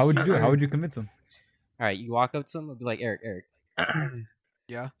 How would you do it? How would you convince them? All right, you walk up to him and be like, Eric.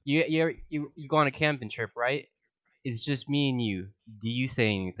 Yeah. You go on a camping trip, right? It's just me and you. Do you say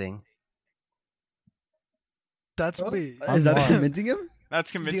anything? That's wait. Is that lost. convincing him?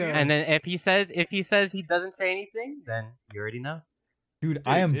 That's convincing. Yeah. And then if he says he doesn't say anything, then you already know. Dude,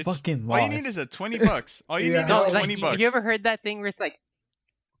 I am It's- fucking All lost. you need is a $20. All you Yeah. need No, is like, 20 bucks. you ever heard that thing where it's like,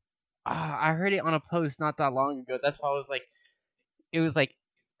 I heard it on a post not that long ago. That's why I was like, it was like,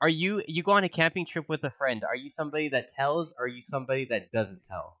 are you go on a camping trip with a friend? Are you somebody that tells, or are you somebody that doesn't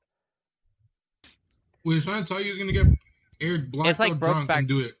tell? Wait, he's trying to tell you he's gonna get Eric blacked It's like out drunk Brokeback- and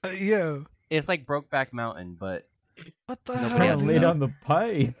do it. Yeah. It's like Brokeback Mountain, but What the Nobody hell? Trying has to to lay know. down the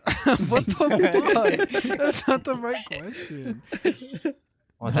pipe. What the fuck? That's not the right question.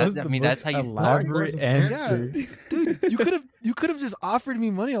 well, That was that's, I the mean, most that's how you start. elaborate answer. Dude, you could have just offered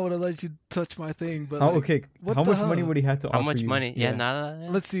me money. I would have let you touch my thing. But Oh, like, okay. what How the much money hell? would he have to offer How much you? money? Yeah, nah.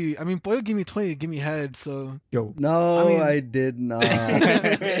 let's see. I mean, Boyle gave me 20 to give me head. So Yo, No, I I, mean- did not.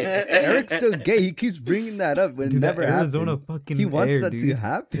 Eric's so gay. He keeps bringing that up when it dude, that never Arizona happened. fucking He wants air, that dude. to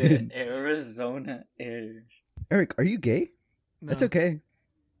happen. Arizona air. Eric, are you gay? no. That's okay.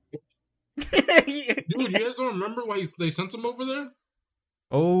 Dude, you guys don't remember why they sent him over there?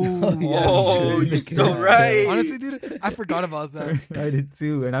 Oh, yeah, Oh, true. you're so right. Honestly, dude, I forgot about that. I did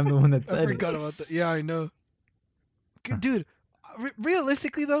too, and I'm the one that I said it. forgot about that. Yeah, I know. Dude,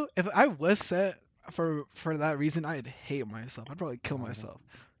 realistically though, if I was set for that reason, I'd hate myself. I'd probably kill myself.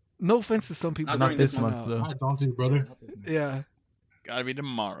 No offense to some people. Not Not during this this month month. though. I don't do, brother. Yeah, Gotta be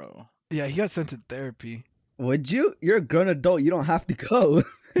tomorrow. yeah, he got sent to therapy. Would you? You're a grown adult. You don't have to go.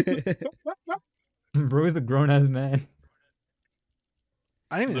 Bro is a grown ass man.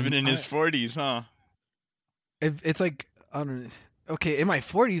 I didn't even. Living in his 40s, huh? It's like I don't know. Okay, in my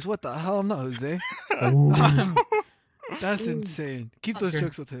 40s, what the hell? I'm not Jose. Ooh. That's insane. Keep those Okay.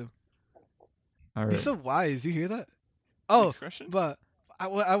 jokes with him. All right. He's so wise. You hear that? Oh, Next question? but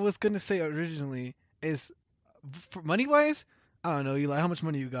what I was gonna say originally is, for money wise, I don't know, Eli. How much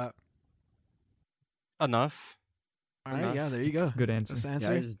money you got? Enough. All right, Enough. yeah, there you go. Good answer. That's the yeah,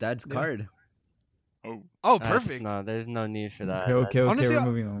 answer. his dad's Yeah. card. Oh, Oh, That's- perfect. No, there's no need for that. Okay. Honestly, We're I'll-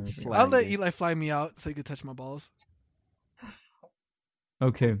 moving on. Slap. I'll let Slander. Eli fly me out so he could touch my balls.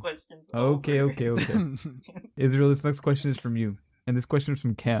 Okay. Questions Okay. over. Israel, this next question is from you, and this question is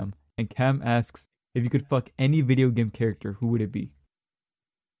from Cam. And Cam asks, if you could fuck any video game character, who would it be?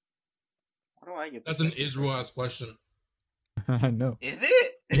 How do I get That's this? an Israel ass question. I know. Is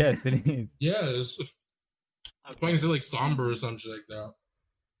it? Yes, it is. Yeah, it's probably say like somber or some shit like that.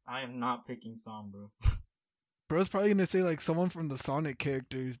 I am not picking Sombra. Bro's probably gonna say like someone from the Sonic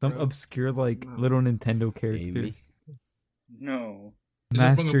characters. Bro. Some obscure like No. little Nintendo character. Amy. No.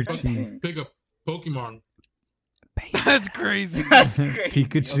 Just Master fucking Chief. Pick up Pokemon. That's crazy. That's crazy.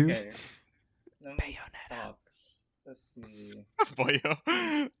 Pikachu? Okay. Let me stop. Let's see. Boyo.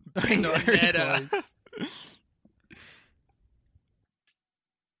 Bayonetta.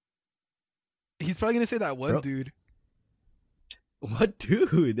 He's probably gonna say that one Bro. dude. What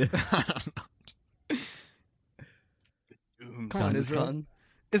dude? I don't know. Come on, Donkey Israel. Kong?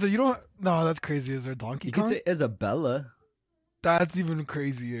 Israel, you don't. No, that's crazy. Is there Donkey You Kong? could say Isabella. That's even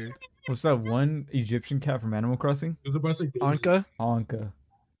crazier. What's that one Egyptian cat from Animal Crossing? It was about to say Daisy. Anka. Anka.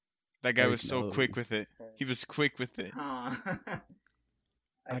 That guy Eric was so quick with knows. it. He was quick with it. Huh.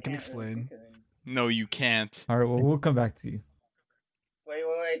 I can can't explain. Really think of any. No, you can't. All right, well, we'll come back to you. Wait.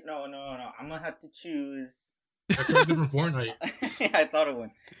 No. I'm gonna have to choose. I tried different Fortnite. I thought of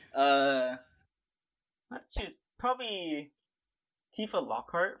one. I'd choose probably Tifa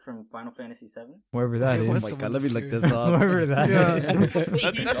Lockhart from Final Fantasy VII. Whoever that Wait, is. Oh what's my the god, one let me that's look good? this up. Whoever that Yeah.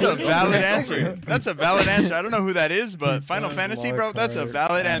 is. That's a valid answer. That's a valid answer. I don't know who that is, but Final Tifa Fantasy, bro, that's a Lockhart.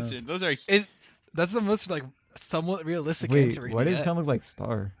 valid Yeah. answer. Those are That's the most like somewhat realistic Wait, answer. we why can does it get. kind of look like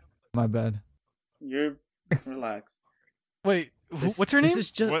Star? My bad. You're relax. Wait, This- what's her this name?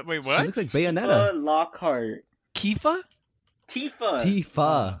 is just, What? Wait, She what? looks like Bayonetta. Tifa Lockhart. Kifa? Tifa.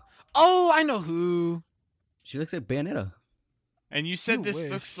 Tifa. Oh, I know who. She looks like Bayonetta. And you said You this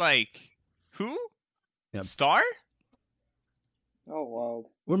wish. looks like who? Yep. Star? Oh, wild.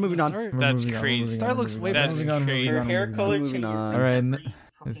 We're moving on. Star- We're That's moving on, we're crazy. moving Star on, looks we're way moving on, better. we're moving on, That's we're moving Her on, hair we're moving color on. Moving changes on. All right, every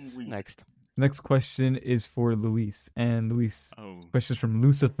fucking this- week. Next. Next question is for Luis. And Luis, Oh. question is from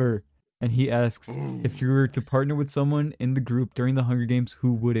Lucifer. And he asks, if you were to partner with someone in the group during the Hunger Games,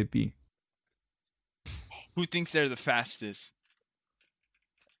 who would it be? Who thinks they're the fastest?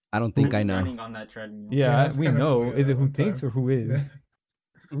 I don't think I know. Running on that treadmill. Yeah, that's we kinda know. weird Is it at who one thinks time. or who is?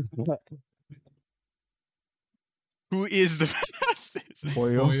 Who is the fastest?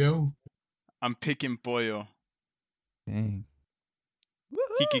 Boyo? Boyo. I'm picking Boyo. Dang.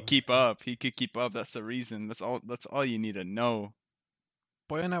 He could keep up. He could keep up. That's the reason. That's all you need to know.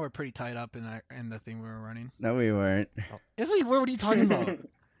 Boy and I were pretty tied up in the thing we were running. No, we weren't. Yes, we were. What are you talking about?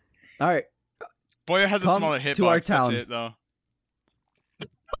 All right. Boyo has a Come smaller hitbox. to our town. That's it, though.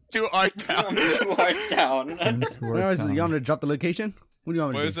 To our Come town. to our town. Into our You want town. me to drop the location? What do you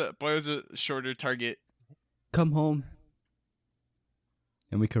want me to do? Boyo's a shorter target. Come home.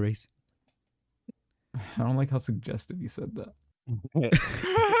 And we can race. I don't like how suggestive you said that.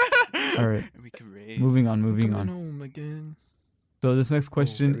 All right. We can raise. Moving on, moving Coming on. home again. So this next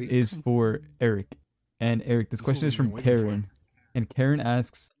question Eric. is for Eric. And Eric, this That's question what is we've from been waiting for. Karen. And Karen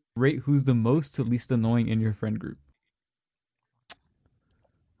asks, rate who's the most to least annoying in your friend group.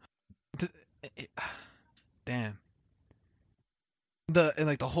 Damn. In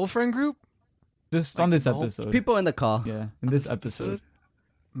like the whole friend group. Just Like on this the whole- episode. People in the call. Yeah, in this episode.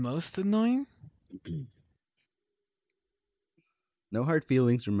 Most annoying. No hard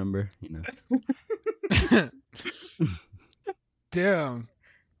feelings, remember. You know. Damn.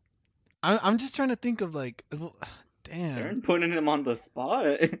 I'm just trying to think of like. Damn. Aaron putting him on the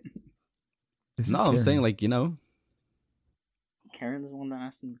spot. This is No, I'm Karen. saying like, you know. Karen's the one that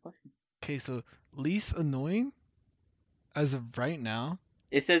asked him the question. Okay, so least annoying, as of right now.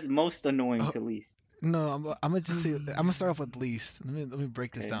 It says most annoying Oh. to least. No, I'm gonna just say I'm gonna start off with least. Let me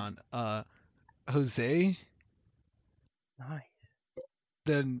break this Okay. down. Jose, Nice.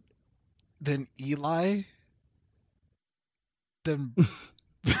 then Eli, then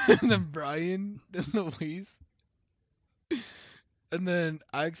then Brian, then Luis, and then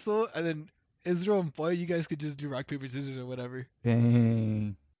Axel, and then Israel and Boy. You guys could just do rock paper scissors or whatever.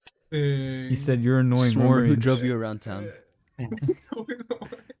 Dang. He He said you're annoying Just remember who orange. drove you around town.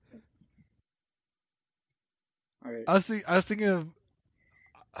 Alright. I was thinking of.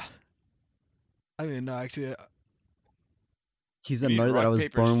 I mean, no, actually, He's You need annoyed that I rock, was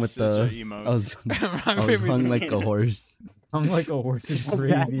paper, born with scissor the. emotes. I was rock I was paper hung scissors. like a horse. I'm like a horse is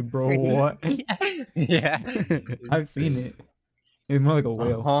crazy, bro. What? Yeah. I've seen it. It's more like a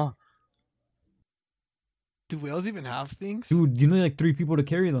whale. Uh-huh. Do whales even have things? Dude, you need like 3 people to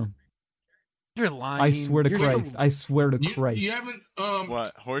carry them. You're lying. I swear to You're Christ. so- I swear to You, Christ. you haven't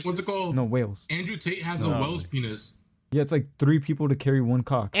What? Horses? what's it called? No, whales. Andrew Tate has No. a Welsh penis. Yeah, it's like 3 people to carry 1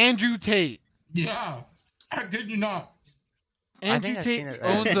 cock. Andrew Tate. Yeah. I kid you not. Andrew think I've Tate seen it.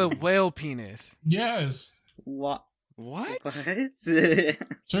 owns a whale penis. Yes. What? What? What?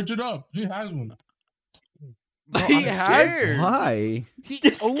 Search it up. He has one. He I'm has. scared. Why? He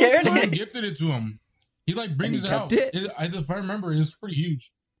Just owns scared. Someone one? gifted it to him. He like brings And it he out. kept it? If I remember, it's pretty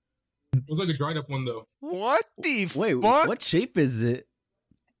huge. It was like a dried up one though. What the Wait, fuck? what shape is it?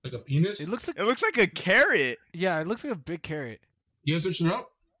 Like a penis. It looks like It looks like a carrot. yeah, it looks like a big carrot. You have searched it up?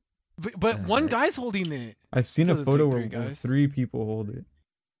 But one guy's holding it. I've seen a Doesn't photo take where three guys. 3 people hold it.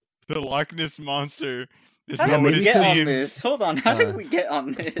 The Loch Ness monster. Is How not did what we it get on seems. this? Hold on, how did we get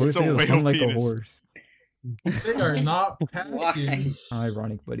on this? Horse a is whale hung like a penis. horse. They are not Why? packing.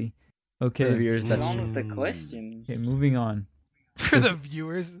 Ironic, buddy. For the Okay. viewers, What's that's wrong with the question? Okay, moving on. For the This-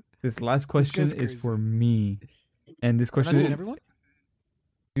 viewers. This last question guy's is crazy. for me. And this We're not question, doing everyone?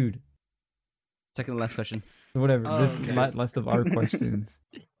 dude, second to last question. whatever. Oh, this okay. last of our questions.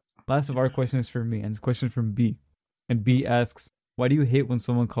 Last of our questions for me, and this question from B. And B asks, "Why do you hate when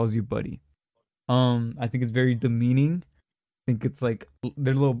someone calls you buddy?" I think it's very demeaning. I think it's like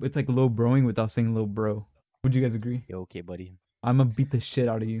it's like low broing without saying low bro. Would you guys agree? You okay, buddy? I'm gonna beat the shit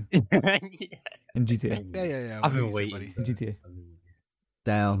out of you in GTA. Yeah. I've been what you said, waiting. buddy. In GTA.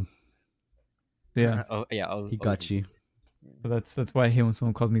 Down. Yeah. Oh yeah. He got you. So that's why I hate when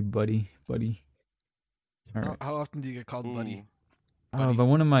someone calls me buddy. All right. How often do you get called buddy? By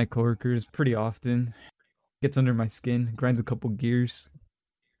one of my coworkers pretty often. Gets under my skin, grinds a couple gears.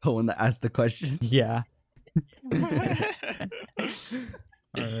 The one that asked the question. Yeah.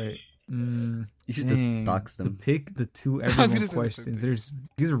 All right. You should just Dang, dox to them. pick the 2 was everyone gonna say the same questions. thing.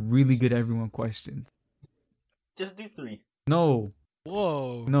 These are really good everyone questions. Just do 3. No,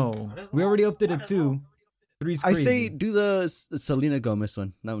 Whoa. no, we already upped it at 2. 3's I crazy. say do the Selena Gomez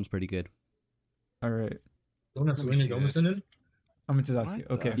one. That one's pretty good. All right. Don't have Let me Selena see Gomez this. in it? I'm gonna just ask you.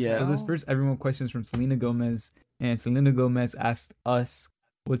 What the Okay. Yeah. So this hell? first everyone question is from Selena Gomez, and Selena Gomez asked us,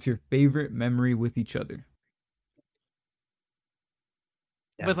 "What's your favorite memory with each other?"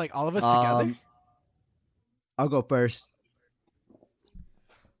 With like all of us together? I'll go first.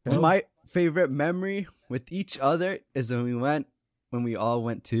 Okay. My favorite memory with each other is when we all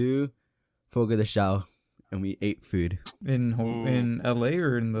went to Fogo de Chao and we ate food. In LA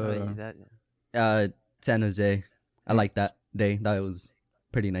or in the San Jose. I like that day. That was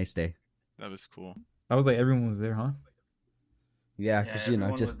a pretty nice day. That was cool. I was like everyone was there, huh? Yeah, because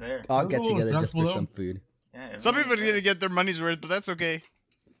everyone was just there. all That was get a little together just stressful, for though. some food. Yeah, Some everyone people was there. didn't get their money's worth, but that's okay.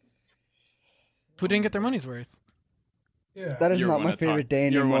 Who didn't get their money's worth? Yeah. That is You're not one my to favorite talk. day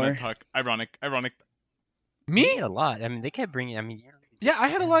You're one to anymore. talk. Ironic. Me? ate a lot. I mean, they kept bringing. I mean, Yeah, I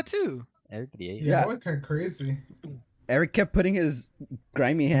had a lot too. everybody ate. Yeah, Yeah. that went kind of crazy. Eric kept putting his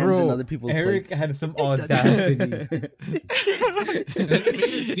grimy hands in other people's Eric plates. had some audacity. And it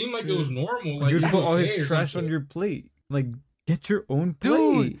made it seem like it was normal. Like You'd it's put all okay his or trash something. on your plate. Like, get your own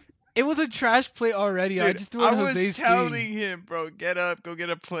Dude, plate. It was a trash plate already. I Dude, just threw it on was Jose's telling thing. him, bro, get up, go get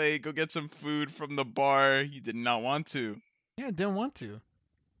a plate, go get some food from the bar. He did not want to. Yeah, I didn't want to.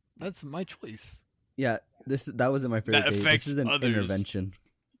 That's my choice. Yeah, that wasn't my favorite That day. affects This is an others. intervention.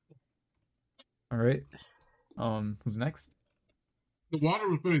 All right. Who's next? The water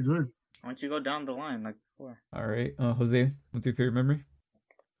was pretty good. Why don't you go down the line like before? All right. Jose, what's your favorite memory?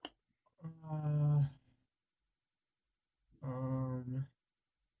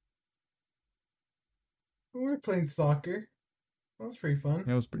 We were playing soccer. That was pretty fun.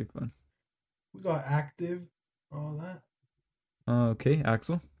 That was pretty fun. We got active, all that. Okay,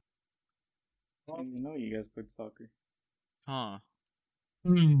 Axel. I didn't even know you guys played soccer. Huh.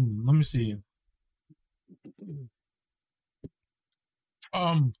 Let me see.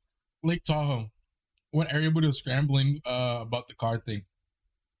 Lake Tahoe. When everybody was scrambling about the car thing.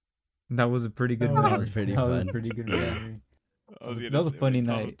 That was a pretty good That was memory. pretty That was fun. a pretty good Yeah. memory. I was That gonna was a say funny Lake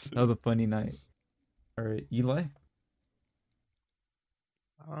Tahoe, night. too. That was a funny night. All right, Eli.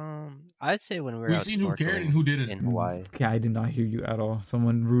 I'd say when we were We've out seen who cared snorkeling and who didn't. in Hawaii. Okay, I did not hear you at all.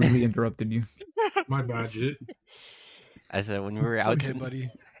 Someone rudely interrupted you. My bad, shit. I said when we were It's out. okay, buddy.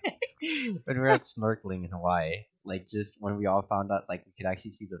 When we were out snorkeling in Hawaii, like just when we all found out like we could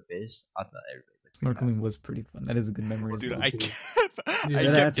actually see the fish, I thought everybody looked pretty Snorkeling was pretty fun. That is a good memory. as Dude, well. I kept, I Good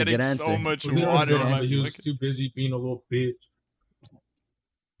kept answer, getting good so answer. much We didn't water in know my that he was fucking- too busy being a little bitch.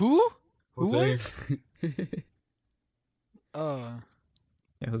 Who? Who Jose. was?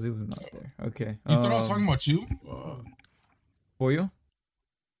 Yeah, Jose was not there. Okay. You thought I was talking about you? Boyo?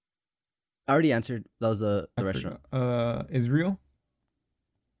 I already answered. That was the I restaurant. forgot. Israel?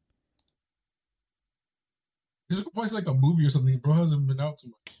 This place like a movie or something. Bro hasn't been out too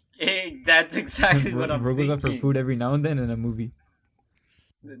much. Hey, that's exactly what I'm Bro goes out for thinking. food every now and then in a movie.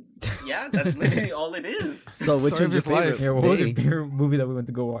 Yeah, that's literally all it is. So which Story of was your his life. favorite Yeah, what was your day? favorite movie that we went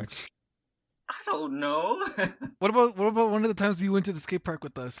to go watch? I don't know. What about one of the times you went to the skate park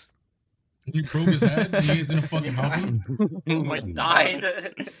with us? He broke his head. He is in a fucking hobby. Oh my Almost god.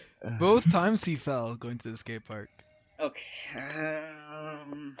 died. Both times he fell going to the skate park. Okay.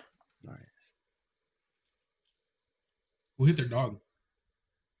 Who hit their dog?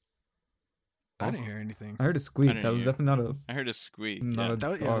 I didn't hear anything. I heard a I squeak. didn't That was hear. definitely I heard a squeak. not Yeah. a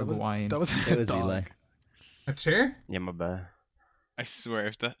That, dog was whine. that was It a was dog. Eli. A chair? Yeah, my bad. I swear,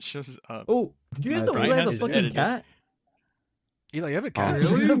 if that shows up. Oh, did you guys know Brian Eli had a has fucking edited. cat? Eli, you have a Oh, cat?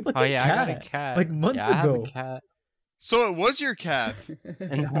 Really? Really? Oh yeah, I got a cat. Like months yeah, I have ago. a cat. So it was your cat.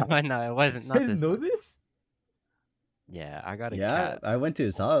 No, it wasn't. You Not guys this. know one. this? Yeah, I got a Yeah, cat. I went to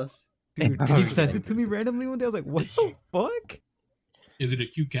his house. Dude, Oh, he sent yeah. it to me randomly one day. I was like, what the fuck? Is it a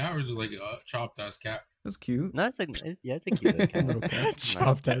cute cat or is it like a chopped ass cat? That's cute. No, it's a yeah, it's a cute little cat. Little cat. Chopped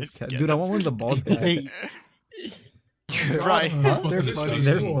Chopped ass ass cat. cat. Dude, I want one of the bald cats. Right. Huh? They're Fucking funny. They're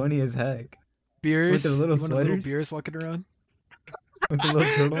disgusting. funny as heck. Beers. With their little one of the little sweaters? beers walking around. With the little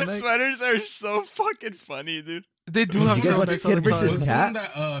The turtleneck. sweaters are so fucking funny, dude. They do You have guys watch turtlenecks Kid all the versus time. What's the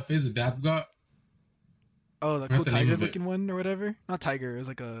Cat? one that Fizz the Dap got? Oh, the I forgot cool the name tiger of it. looking one or whatever. Not tiger. It was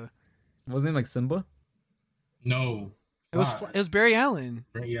like a. Wasn't it like Simba? No. It was Fuck. it was Barry Allen.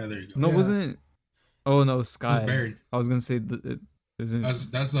 Yeah, there you go. No, Yeah. wasn't. Oh no, It was Sky. Barry. I was gonna say it isn't.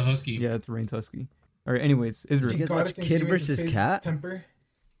 That's the husky. Yeah, it's Rain Tusky. All right. Anyways, You Israel. guys watch Kid versus Cat? Temper.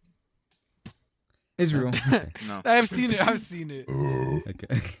 Israel. No. I've seen it. I've seen it.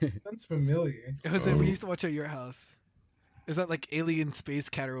 Okay. That's familiar. It was we used to watch at your house. Is that like alien space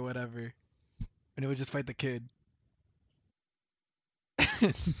cat or whatever? And it would just fight the kid.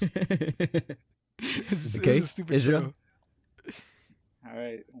 It was Okay, a stupid Israel? show. All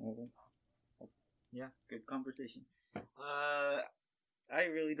right. Yeah, good conversation. I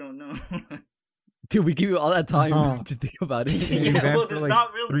really don't know. Dude, we give you all that time Uh-huh. to think about You it. Yeah, ran well, for there's like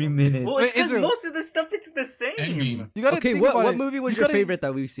not really- 3 minutes. Well, it's Wait, because Israel. most of the stuff it's the same. Endgame. You gotta Okay, think what about it. movie was You your gotta- favorite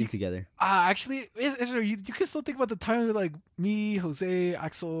that we've seen together? Actually, Israel, you can still think about the time where, like me, Jose,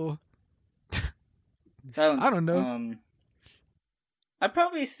 Axel. Silence. I don't know. I'd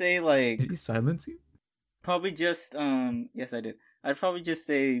probably say like Did he silence you? probably just yes I did. I'd probably just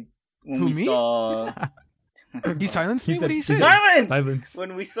say when Who, we me? saw He silenced He me. said- What did he he say? said- silence Silence.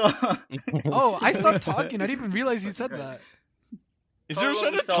 when we saw. Oh, I stopped talking. I didn't even realize you said that. Is there Probably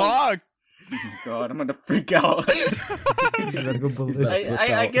trying to saw- talk? Oh God, I'm gonna freak out. You gotta go ballistic.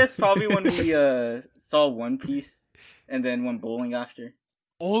 I guess probably when we saw One Piece and then went bowling after.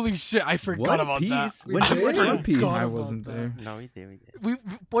 Holy shit! I forgot One about Piece? that. When did you watch I One Piece? forgot I about wasn't that. there. No, we did. We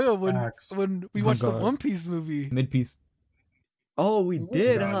Boyle Facts. when we Oh watched the God. One Piece movie, Mid piece. Oh, we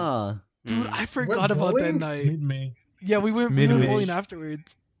did, God. huh? dude. Mm. I forgot about that bowling? night. Mid-May. Yeah, we went Midway. bowling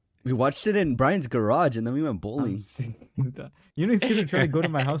afterwards. We watched it in Brian's garage and then we went bowling. I'm seeing that. You know, he's gonna try to go to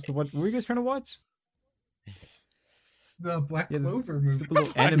my house to watch. What were you guys trying to watch? The Black Yeah, Clover movie. Stupid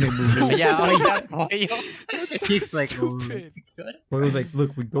little anime movie. Yeah, oh yeah. He's like, "Ooh, Stupid. it's good." Where it was like,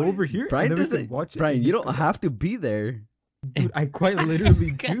 look, we go over here. Brian and then we doesn't. can watch it. Brian, and you just don't go- have to be there. Dude, I quite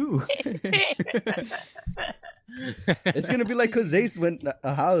literally do. It's gonna be like Jose's when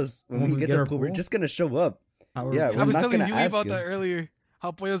a house when we get get to our pool, we're pool? just gonna show up. Our- Yeah, I we're was not telling gonna you ask about you. that earlier.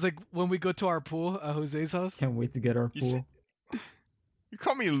 How Boyle's like when we go to our pool at Jose's house. Can't wait to get our You pool. You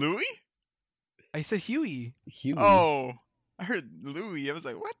call me Louis? I said Huey. Huey. Oh, I heard Louis. I was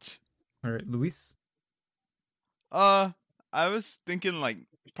like, what? All right, Luis. I was thinking like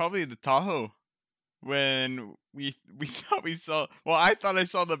probably the Tahoe when we thought we saw. Well, I thought I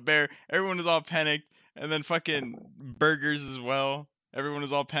saw the bear. Everyone was all panicked, and then fucking burgers as well. Everyone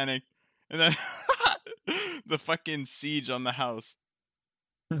was all panicked, and then the fucking siege on the house.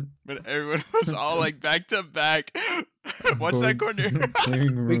 But everyone was all like back to back. Watch that corner.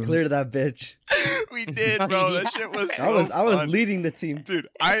 Clearing We rooms. cleared that bitch. We did, bro. That shit was. So I was fun. leading the team. Dude,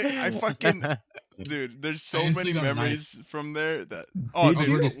 I fucking dude. There's so I many instantly got a memories from there that. Did Oh, I was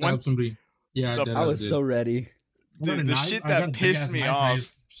you? ready to dude, stab one, somebody. Yeah, The- dead I ass was did. so ready. I got a dude, the knife, shit I got that a big pissed ass me knife, and I off.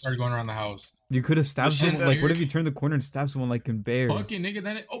 just started going around the house. You could have stabbed The shit someone. that Like, what you're- if you turned the corner and stabbed someone like in Bear? Fucking nigga,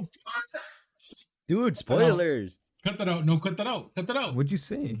 that oh, Dude, spoilers. cut that out. No, cut that out. Cut that out. What'd you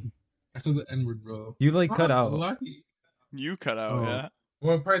say? I said the N word, bro. You like cut out. Lucky. You cut out, Oh. yeah.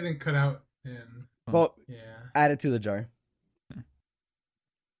 Well, it probably didn't cut out in. Well, Yeah. add it to the jar.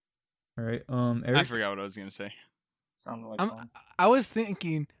 All right. I Eric. forgot what I was gonna say. Sounded like I'm- fun. I was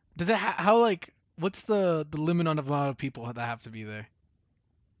thinking, does it how like what's the limit on the amount of people that have to be there?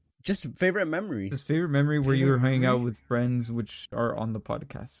 Just favorite memory. His favorite memory where you Favorite were hanging out memory? with friends, which are on the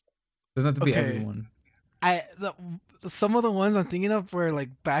podcast. Doesn't have to be Okay. everyone. Some of the ones I'm thinking of were like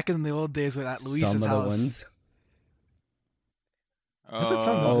back in the old days with at Luis's Some of house. the ones. That's what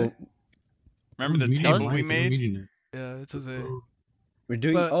some Oh, of it. remember the Meeting table Mike, we we're made? meeting it. Yeah, it was a We're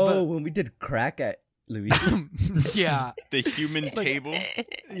doing. But- when we did crack at Luis's. yeah, The human Like- table,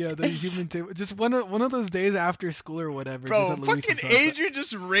 yeah, the human table. Just one of those days after school or whatever. bro. just at Luis's Fucking house. Adrian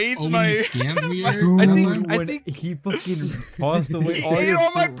just raids Oh, when my. you scammed me, Eric? Dude, that think- time? I when think- he fucking tossed away He all ate your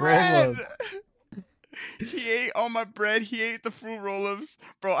all my Robux. bread. He ate all my bread. He ate the fruit roll-ups.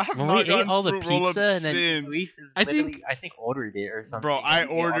 Bro, I have When not we ate gotten all the fruit roll-ups pizza and then since. Luis was I literally, think- I think ordered it or something. Bro, I and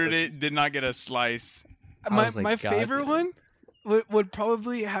we ate all the ordered it, pizza. did not get a slice. I My was like, my God favorite damn. one would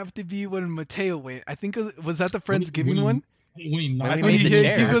probably have to be when Mateo went. I think was that the Friendsgiving one? When he knocked we on made the the hit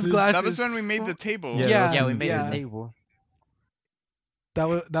chair. Hugo's glasses. That glasses. was when we made the table. Yeah, Yeah, Yeah, we made yeah. the table.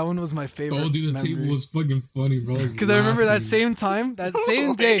 That one was my favorite. Oh, dude, the table was fucking funny, bro. Because I remember that laughing. same time, that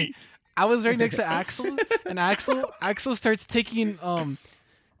same day, Wait. I was right next to Axel, and Axel starts taking a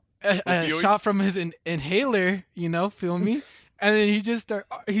Opioids? shot from his inhaler, feel me? And then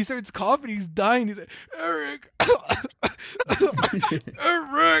he starts coughing, he's dying. He's like, Eric,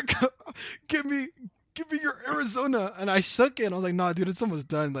 Eric, give me your Arizona. And I shook it. And I was like, nah, dude, it's almost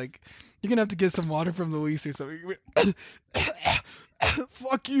done. Like, you're gonna have to get some water from Luis or something.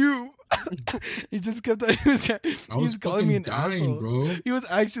 Fuck you. He just kept. I He was was calling me fucking an dying, asshole. bro. He was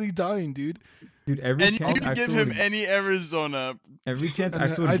actually dying, dude. Dude, every And you chance didn't give Axel him would, any Arizona. every chance And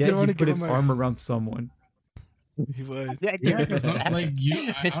Axel I would didn't get, wanna he'd put give his him my- arm around someone. He would. Yeah, Yeah, because like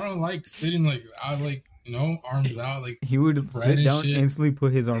I don't like sitting like I like arms out like He would Bread sit and down, shit. instantly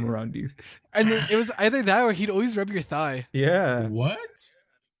put his arm around you. And then it was either that or he'd always rub your thigh. Yeah. what?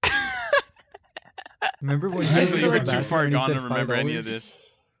 Remember when Actually, you you were were too far gone to remember any of this.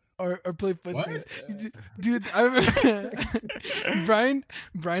 Or play What? footsies. Dude, I remember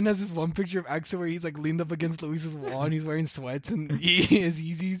Brian has this one picture of Axel where he's like leaned up against Luis's wall and he's wearing sweats and he has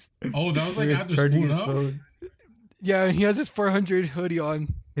Yeezys. Oh, that was like He was after charging school, his no? phone. Yeah, and he has his 400 hoodie on.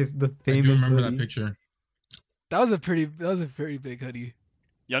 It's the I do famous remember hoodie. that picture. That was a very big hoodie.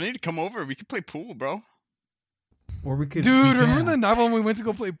 Y'all need to come over. We could play pool, bro. Or we could. Dude, we remember can. the night when we went to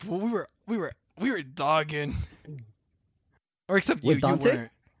go play pool? We were dogging. Or except With you Dante?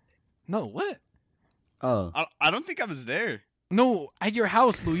 weren't. No, what? Oh, I don't think I was there. No, at your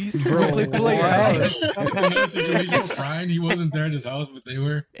house, Luis. Bro, We played pool at your what? house. It's another situation with Brian. He wasn't there at his house, but they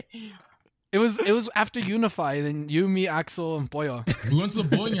were. It was after Unify, then you, me, Axel, and Boya. We went to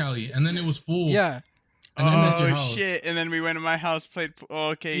the bowling alley, and then it was full. Yeah. And then at your Oh house. shit! And then we went to my house, played. Oh,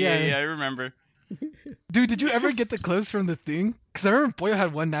 okay, Yeah. yeah, I remember. Dude, did you ever get the clips from the thing? Because I remember Boya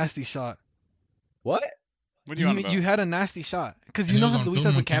had one nasty shot. what? What are you on about? You had a nasty shot. Because And you it know was how on Luis film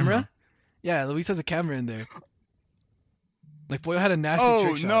has a on camera? camera. Yeah, Luis has a camera in there. Like, Boya had a nasty Oh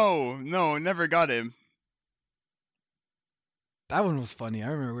trick shot. no, never got him. That one was funny. I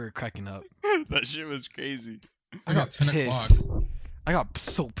remember we were cracking up. That shit was crazy. I got 10 pissed. o'clock. I got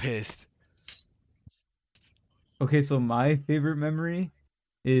so pissed. Okay, so my favorite memory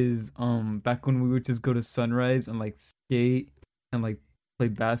is back when we would just go to Sunrise and like skate and like play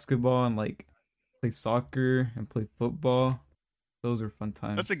basketball and like play soccer and play football. Those were fun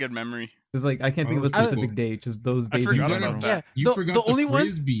times. That's a good memory. Just like I can't think of a Oh, specific cool. day, just those I days. in forgot general. about that. Yeah, You the forgot only the one.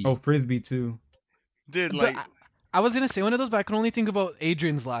 frisbee. Oh, frisbee too. Dude, the- like I was gonna say one of those, but I can only think about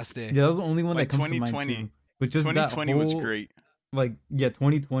Adrian's last day. Yeah, that was the only one Like that comes to mind 2020. too. But just that 2020 was whole, great. Like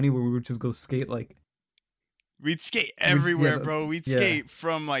 2020 where we would just go skate like We'd skate everywhere, yeah, bro. We'd yeah. skate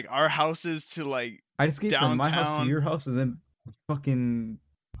from like our houses to like. I'd skate from my house to Downtown. your house and then fucking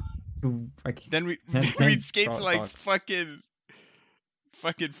I can't, Then Can't- we'd skate to can't like talk. fucking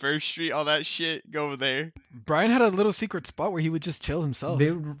First Street, all that shit. Go over there. Brian had a little secret spot where he would just chill himself.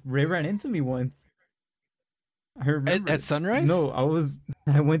 Ray ran into me once. I remember. At Sunrise? No, I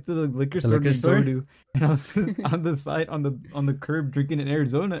went to the liquor store liquor to store? go to, and I was on the side on the curb drinking in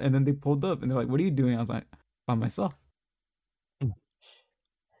Arizona, and then they pulled up and they're like, "What are you doing?" I was like, "By myself,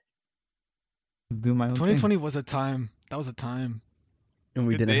 do my own 2020 thing." was a time. That was a time. And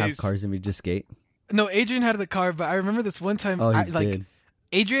we Good didn't have days. cars and we just skate. No, Adrian had the car, but I remember this one time. Oh, he did.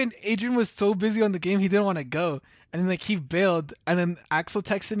 Adrian was so busy on the game he didn't want to go, and then like he bailed, and then Axel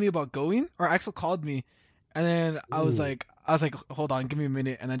texted me about going, or Axel called me, and then I was Ooh. like, hold on, give me a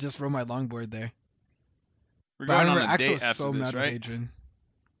minute, and I just rode my longboard there. We're But I going on remember a Axel date was after so this, mad with right? Adrian.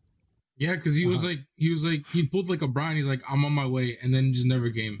 Yeah, because he was like, he pulled like a Brian. He's like, I'm on my way, and then just never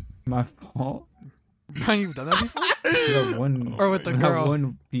came. My fault. Brian, you've done that before? That one Or with the that girl.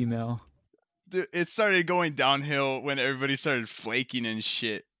 one female. Dude, it started going downhill when everybody started flaking and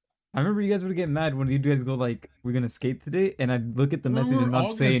shit. I remember you guys would get mad when you guys go like, "We're gonna skate today," and I'd look at the We message were and all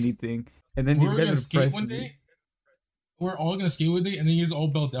not say gonna s- anything, and then We you were guys gonna would skate press one me. day. We're all gonna skate one day, and then he was all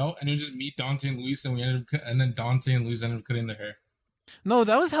belled out, and it was just me, Dante, and Luis, and we ended up, and then Dante and Luis ended up cutting their hair. No,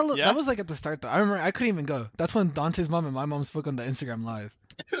 that was hella. Yeah? That was like at the start though. I remember I couldn't even go. That's when Dante's mom and my mom spoke on the Instagram live.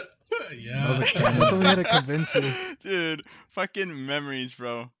 Yeah. That's when we had to convince you. Dude, fucking memories,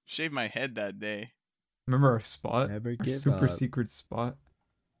 bro. Shaved my head that day. Remember our spot? Never Our give super up. secret spot.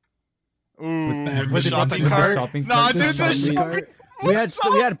 Ooh, the the shopping cart. Nah, dude, the shopping shopping. we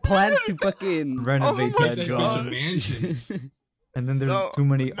had plans to fucking renovate Oh my that That job. bitch a mansion. And then there's No, too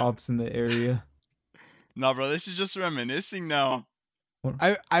many ops in the area. Nah, bro, this is just reminiscing now.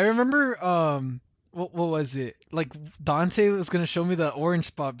 I remember what was it? Like Dante was gonna show me the orange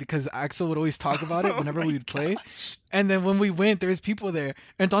spot because Axel would always talk about it Oh whenever my we would play. gosh. And then when we went, there was people there,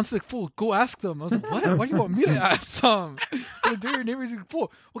 and Dante's like, "Fool, go ask them." I was like, "What? Why do you want me to ask them?" I'm like, they're your neighbors. He's like,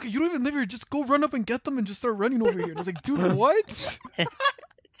 "Fool, okay, you don't even live here. Just go run up and get them and just start running over here." And I was like, "Dude, what?"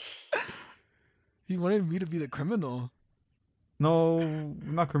 He wanted me to be the criminal. No,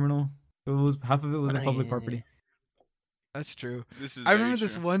 not criminal. It was half of it was public property. That's true. This is I remember very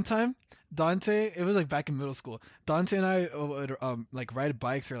this true. one time, Dante. It was like back in middle school. Dante and I would like ride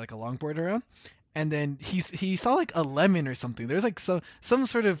bikes or like a longboard around, and then he saw like a lemon or something. There's like some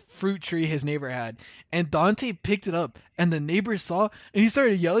sort of fruit tree his neighbor had, and Dante picked it up, and the neighbor saw, and he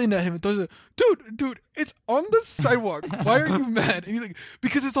started yelling at him. And Dante's like, dude, it's on the sidewalk. Why are you mad? And he's like,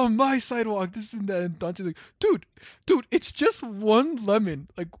 because it's on my sidewalk. This and that. And Dante's like, dude, it's just one lemon.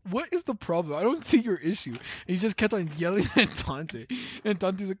 Like, what is the problem? I don't see your issue. And he just kept on yelling at Dante, and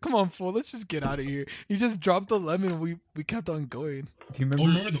Dante's like, come on, fool, let's just get out of here. He just dropped the lemon. And we kept on going. Do you Oh, remember?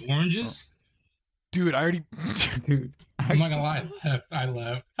 remember the oranges? Dude, I already. Dude, I'm not gonna lie, I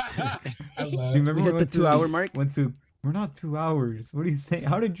left. I do you left. remember We we hit the went 2 hour mark? We're not 2 hours. What are you saying?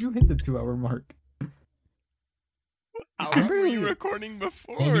 How did you hit the 2 hour mark? How long were you recording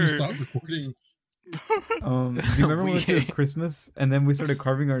before? Oh, we stop recording. Do you remember we went to We- Christmas and then we started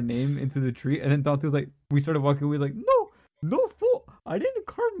carving our name into the tree and then Dante was like, we started walking away, like, no, fool, I didn't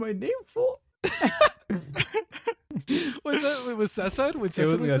carve my name, fool. Was that was Cesar? When It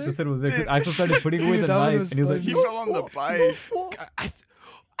Cesar was, was yeah, there? Cesar was there because Dude. Axel started putting away Dude, the that one knife was and he was like, He funny. fell on the no, bike. fool.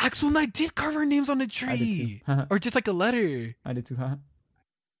 Axel and I did carve our names on the I did too. tree, or just like a letter. I did too, huh?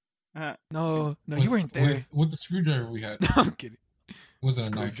 No, you weren't there. With the screwdriver we had. No, I'm kidding. Was it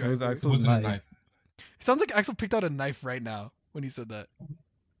a knife? It was It Axel's wasn't a knife. knife. It sounds like Axel picked out a knife right now when he said that.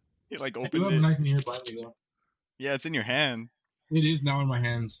 He like I do opened have a it. knife in here by me though. Yeah, it's in your hand. It is now in my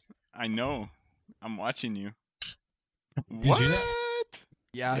hands. I know. I'm watching you. You see that? What?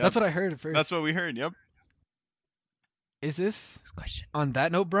 Yeah, Yep. that's what I heard at first. That's what we heard. Yep. Is this Next question. on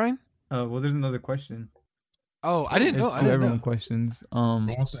that note, Brian? Well, there's another question. Oh, I didn't There's know. I two didn't everyone know. questions. Who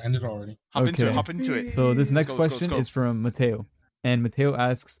wants to end it already? Hop into it. Okay. Hop into it. So this next Let's go, let's go, question let's go. is from Mateo. And Mateo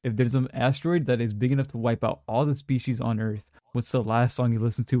asks, if there's an asteroid that is big enough to wipe out all the species on Earth, what's the last song you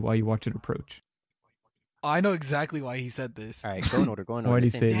listen to while you watch it approach? I know exactly why he said this. All right, go in order. Go in order. Why do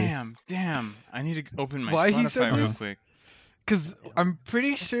you Same say thing. this? Damn. I need to open my Why Spotify he said real this? quick. Because I'm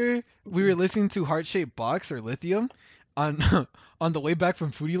pretty sure we were listening to Heart Shaped Box or Lithium on on the way back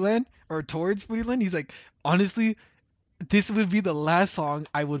from Foodie Land or towards Foodie Land. He's like, honestly, this would be the last song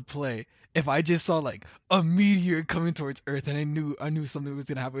I would play if I just saw like a meteor coming towards Earth and I knew something was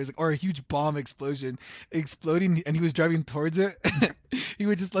gonna happen. It was like, or a huge bomb exploding, and he was driving towards it. He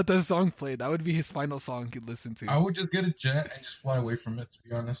would just let that song play. That would be his final song he'd listen to. I would just get a jet and just fly away from it. To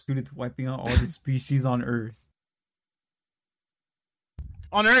be honest. Dude, it's wiping out all the species on Earth.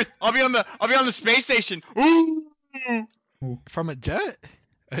 On Earth. I'll be on the space station. Ooh. From a jet?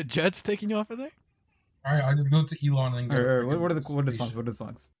 A jet's taking you off of there? All right, I just go to Elon and get. Or, a what are the freaking songs? spaceship. What are the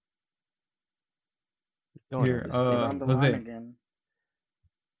songs? Go in Here, order. Just get on the was line there? again.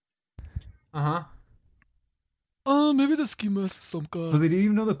 Maybe the ski mask some So guy. they didn't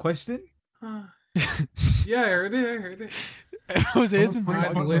even know the question? Yeah, I heard it. Jose, it's Oh,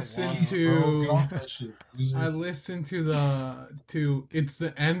 I'd fuck. listen Bro, get to. off that shit. Loser. I listened to "It's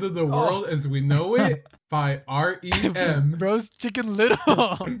the End of the World as We Know It" by REM. Bro's Chicken Little.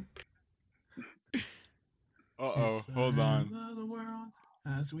 Uh-oh. It's the Hold on. end of the world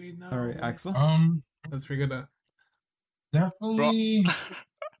as we know All right, it. Axel. Let's figure that. Definitely.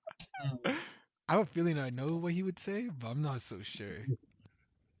 I have a feeling I know what he would say, but I'm not so sure.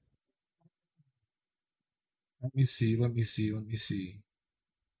 Let me see.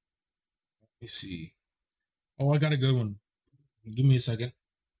 Oh, I got a good one. Give me a second.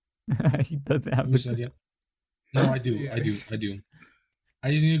 He doesn't have Give me a the second. No, I do. I just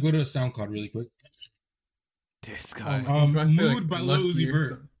need to go to a SoundCloud really quick. This guy. Mood by Lil Uzi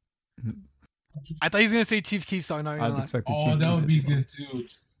Vert. I thought he was gonna say Chief Keef song. Not I gonna was lie. expecting Oh, Chief that to would say be good too.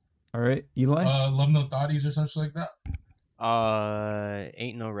 All right, Eli. Love No Thotties or something like that.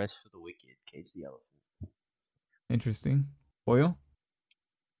 Ain't no rest for the wicked. Cage the elephant. Interesting. Oil.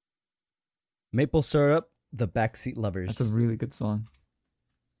 Maple Syrup, The Backseat Lovers. That's a really good song.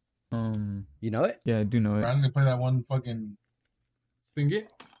 You know it? Yeah, I do know it. Brian's gonna play that one fucking. Sing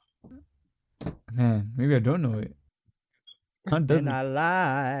it. Man, maybe I don't know it. Hunt doesn't. And I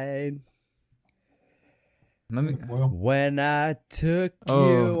lied. Let me. Well, When I took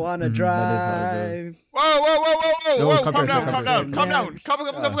Oh, you on a that is how it goes. drive. Whoa, whoa, whoa, whoa, whoa, No, whoa! copyright, Calm down, calm down, copyright. calm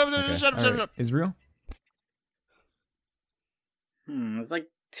down, calm down. Okay. Shut up, shut up, shut Alright, up. Israel. There's like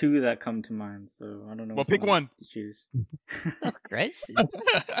two that come to mind, so I don't know. Well, which pick one. to choose. Aggressive.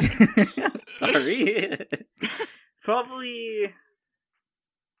 Sorry. Probably.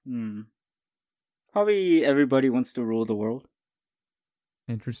 Probably everybody wants to rule the world.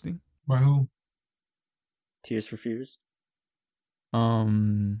 Interesting. by who? Tears for Fears.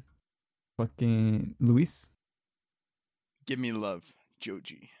 Fucking Luis, Give me love,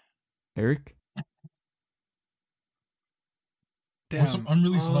 Joji. Eric. Or some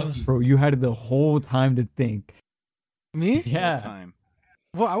unreleased uh, Lucky. Bro, you had the whole time to think. Me? Yeah. Time.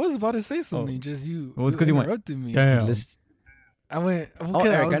 Well, I was about to say something. Oh. Just you. Well, it's you 'cause you went, interrupted me. Damn. I went. Okay, Oh,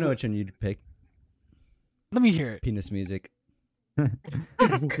 Eric, I was- know which one you'd pick. Let me hear it. Penis music.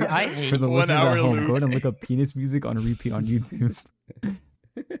 I hate For the 1 listeners at hour home, loop. go ahead and look up penis music on repeat on YouTube.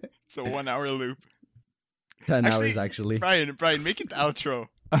 It's a 1 hour loop. 10 Actually, hours, actually. Brian, make it the outro.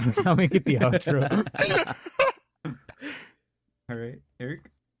 I'll make it the outro. All right, Eric.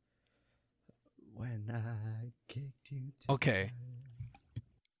 When I kicked you to Okay.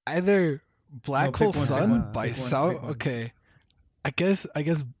 Either Black pick Hole one, pick Sun one, by pick one, South. pick one. Okay. I guess.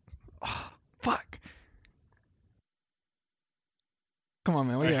 Fuck. Come on,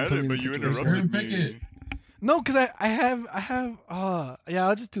 man. What I are you had putting it, me in but you this situation? Aaron, interrupted pick me. it. No, because I have. Yeah,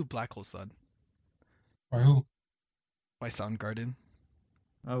 I'll just do Black Hole Sun By who? by Soundgarden.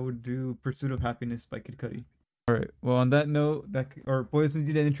 I would do Pursuit of Happiness by Kid Cudi. All right. Well, on that note, or boys, since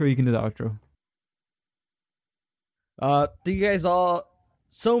you did the intro, you can do the outro. Thank you guys all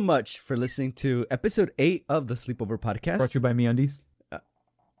so much for listening to episode 8 of the Sleepover Podcast. Brought to you by MeUndies.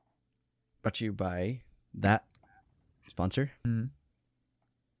 Brought to you by that sponsor. Mhm.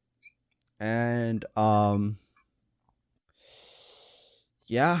 And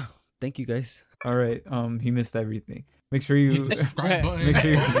yeah, thank you guys. All right. He missed everything. Make sure you Hit the subscribe button. make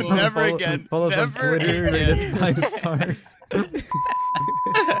sure you Follow. Never again. Follow us on Never Twitter. again. Rate us 5 stars.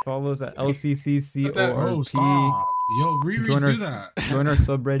 Follow us at Let that- Oh, LCCCORP. stop. Yo, Join our- redo that. Join our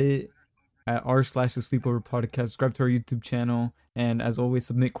subreddit at r/the Sleepover Podcast. Subscribe to our YouTube channel. And as always,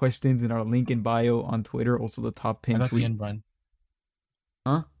 submit questions in our link in bio on Twitter. Also the top pin That's the tweet. end, Brian.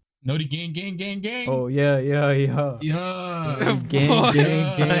 Huh? No, the gang. Oh yeah. Yeah. Gang.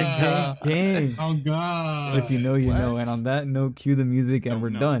 Oh, God. If you know, you know. And on that note, cue the music and Don't we're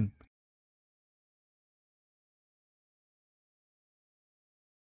know. done.